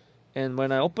 And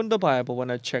when I opened the Bible,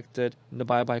 when I checked it in the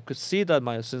Bible, I could see that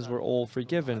my sins were all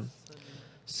forgiven.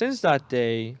 Since that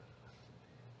day,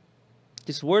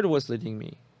 this word was leading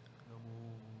me.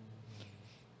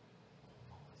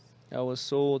 I was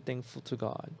so thankful to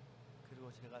God.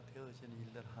 그리고 제가 되어진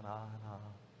일들 하나하나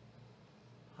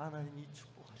하나님이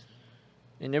축복하시고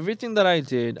In everything that I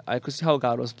did, I could see how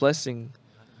God was blessing,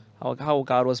 how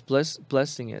God was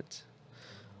blessing it.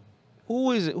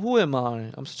 Who am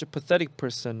I? I'm such a pathetic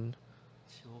person.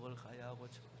 지옥을 가야 하고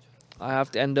저주를 I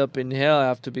have to end up in hell. I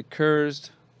have to be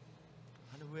cursed.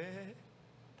 하는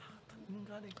왜다 같은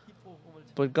인간의 기복음을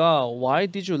But God, why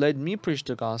did you let me preach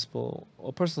the gospel?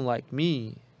 A person like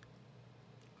me.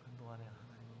 그동안에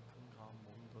하나님이 건강한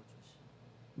몸도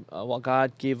주시고 Well,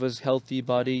 God gave us healthy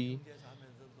body.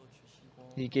 형제자매들도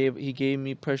주시고 He gave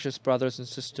me precious brothers and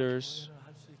sisters. 교회를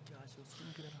할 수 있게 하시고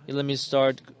선교를 He let me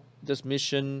start this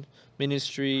mission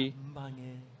ministry.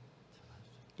 한방에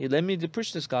He let me to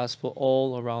preach this gospel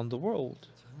all around the world,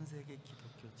 전 세계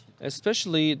기독교 지도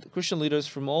especially the Christian leaders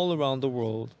from all around the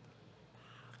world.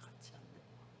 같이 한대.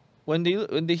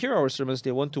 When they hear our sermons,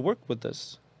 they want to work with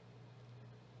us.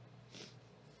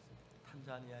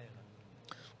 탄자니아에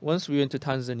갔는데 Once we went to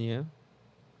Tanzania,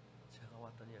 제가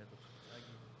왔더니 애들 갑자기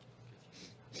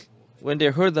기독교 지도 when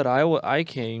they heard that I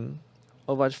came,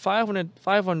 about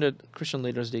 500 Christian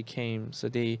leaders they came, so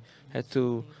they had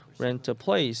to rent a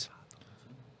place.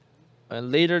 And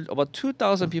later, about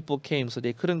 2,000 people came, so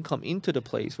they couldn't come into the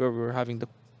place where we were having the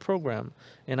program.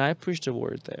 And I preached the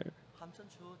word there. 한참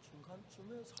저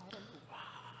중간쯤에 사람들 와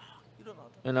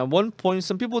일어나더라고요. And at one point,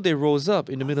 some people they rose up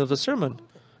in the middle of the sermon.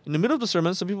 In the middle of the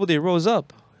sermon, some people they rose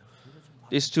up.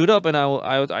 They stood up, and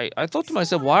I thought to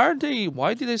myself, why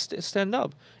did they stand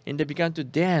up? And they began to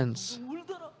dance,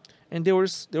 울더라. and they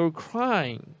were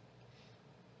crying.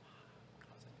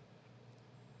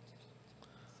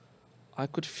 I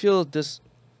could feel this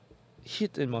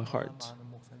hit in my heart.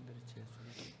 많은 목사님들이 죄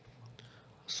속에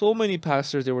So many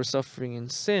pastors they were suffering in 이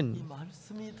sin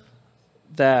말씀이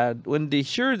that when they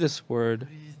hear this word,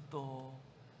 그리스도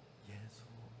예수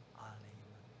안에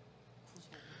있는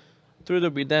through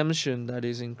the redemption that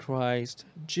is in Christ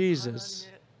Jesus,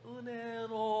 하나님의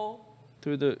은혜로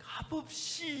through the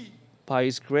값없이 by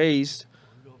His grace,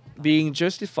 being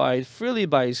justified freely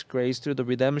by His grace through the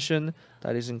redemption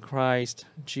that is in Christ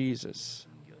Jesus.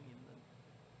 성경 있는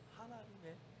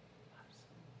하나님의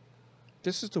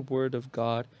This is the word of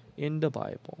God in the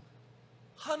Bible.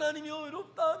 하나님이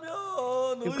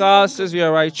의롭다면 If God says we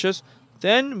are righteous,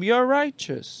 then we are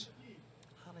righteous.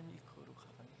 하나님이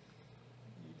거룩하다니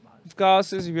이 말 If God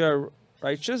says we are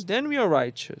righteous, then we are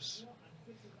righteous.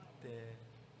 때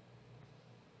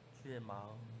주의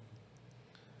마음이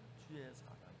주의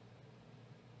사랑이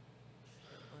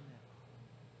주의 은혜가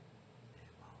내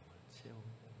마음을 채우고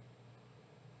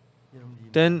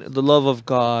여러분들이 Then the love of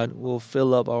God will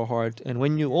fill up our heart. And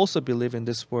when you also believe in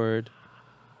this word,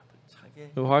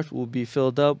 차게 your heart will be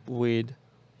filled up with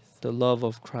the love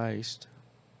of Christ,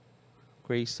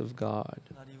 grace of God.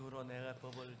 날 이후로 내가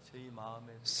법을 저희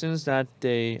마음에 Since that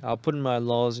day, I'll put my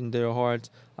laws in their hearts.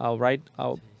 I'll write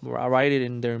it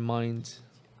in their minds.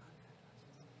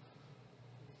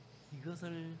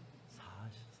 이것을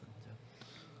사하셨은즉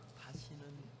다시는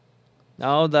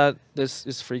Now that this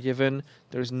is forgiven,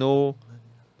 there's no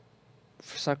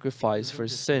sacrifice for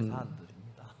sin. 안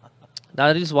드립니다.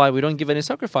 That is why we don't give any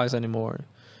sacrifice anymore.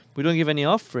 We don't give any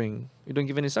offering. We don't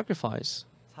give any sacrifice.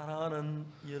 사랑하는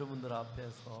여러분들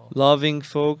앞에서 Loving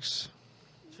folks,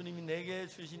 주님이 내게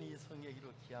주신 이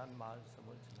성경으로 귀한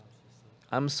말씀을 전할 수 있습니다.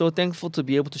 I'm so thankful to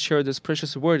be able to share this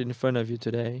precious word in front of you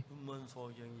today. 눈먼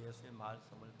소경 예수의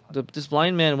말씀을 This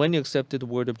blind man, when he accepted the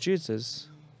word of Jesus,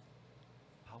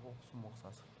 박옥수 목사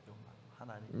설교만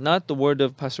하나님 not the word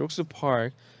of Pastor Ock Soo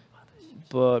Park,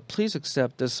 but please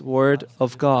accept this word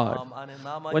of God. 마음 안에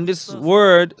남아 When this 있어서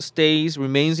word stays,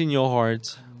 remains in your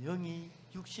heart, 영이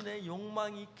육신의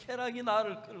욕망이 쾌락이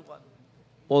나를 끌고 왔는데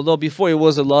although before it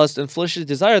was a lust and fleshly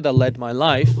desire that led my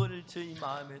life, 그걸 저희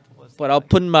마음에 두었습니다. but I'll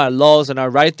put my laws and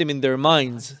I'll write them in their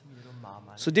minds. 이런 마음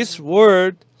안에 So this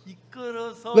word,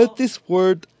 이끌어서 let this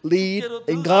word lead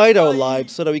and guide our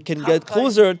lives so that we can get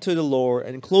closer to the Lord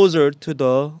and closer to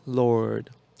the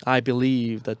Lord. I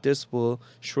believe that this will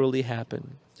surely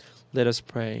happen. Let us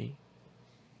pray.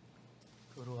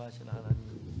 거룩하신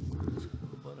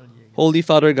하나님 번을 얘기 Holy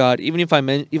Father God, even if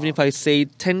I say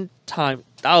 10 times,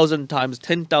 1,000 times,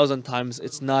 10,000 times,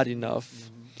 it's not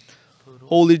enough.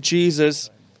 Holy Jesus,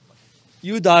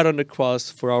 you died on the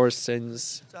cross for our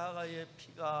sins. 십자가의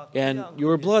피가 And 그냥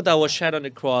your blood that was shed on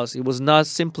the cross, it was not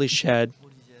simply shed,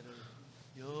 우리 죄를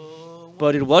영원히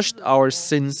but it washed our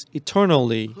sins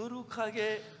eternally.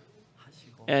 거룩하게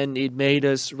하시고 And it made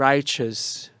us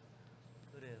righteous.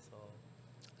 그래서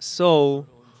So,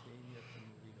 그런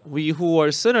죄인이었던 우리가 we who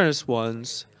are sinners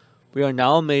once, we are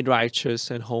now made righteous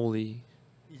and holy.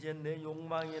 이제 내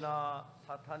욕망이나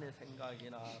사탄의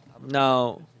생각이나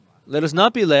Now, let us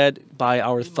not be led by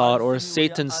our thought or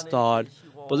Satan's thought,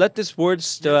 but let this word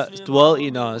dwell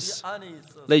in us.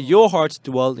 Let your heart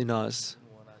dwell in us,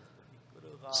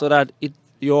 so that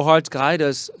your heart guide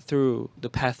us through the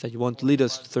path that you want to lead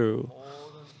us through.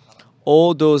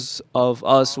 All those of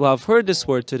us who have heard this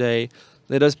word today,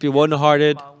 let us be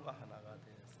one-hearted.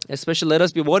 Especially let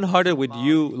us be one-hearted with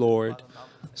you, Lord,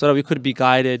 so that we could be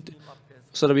guided,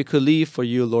 so that we could live for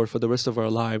you, Lord, for the rest of our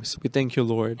lives. We thank you,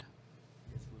 Lord.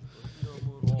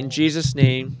 In Jesus'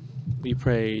 name, we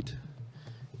prayed.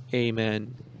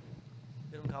 Amen.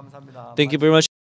 여러분 감사합니다. Thank you very much.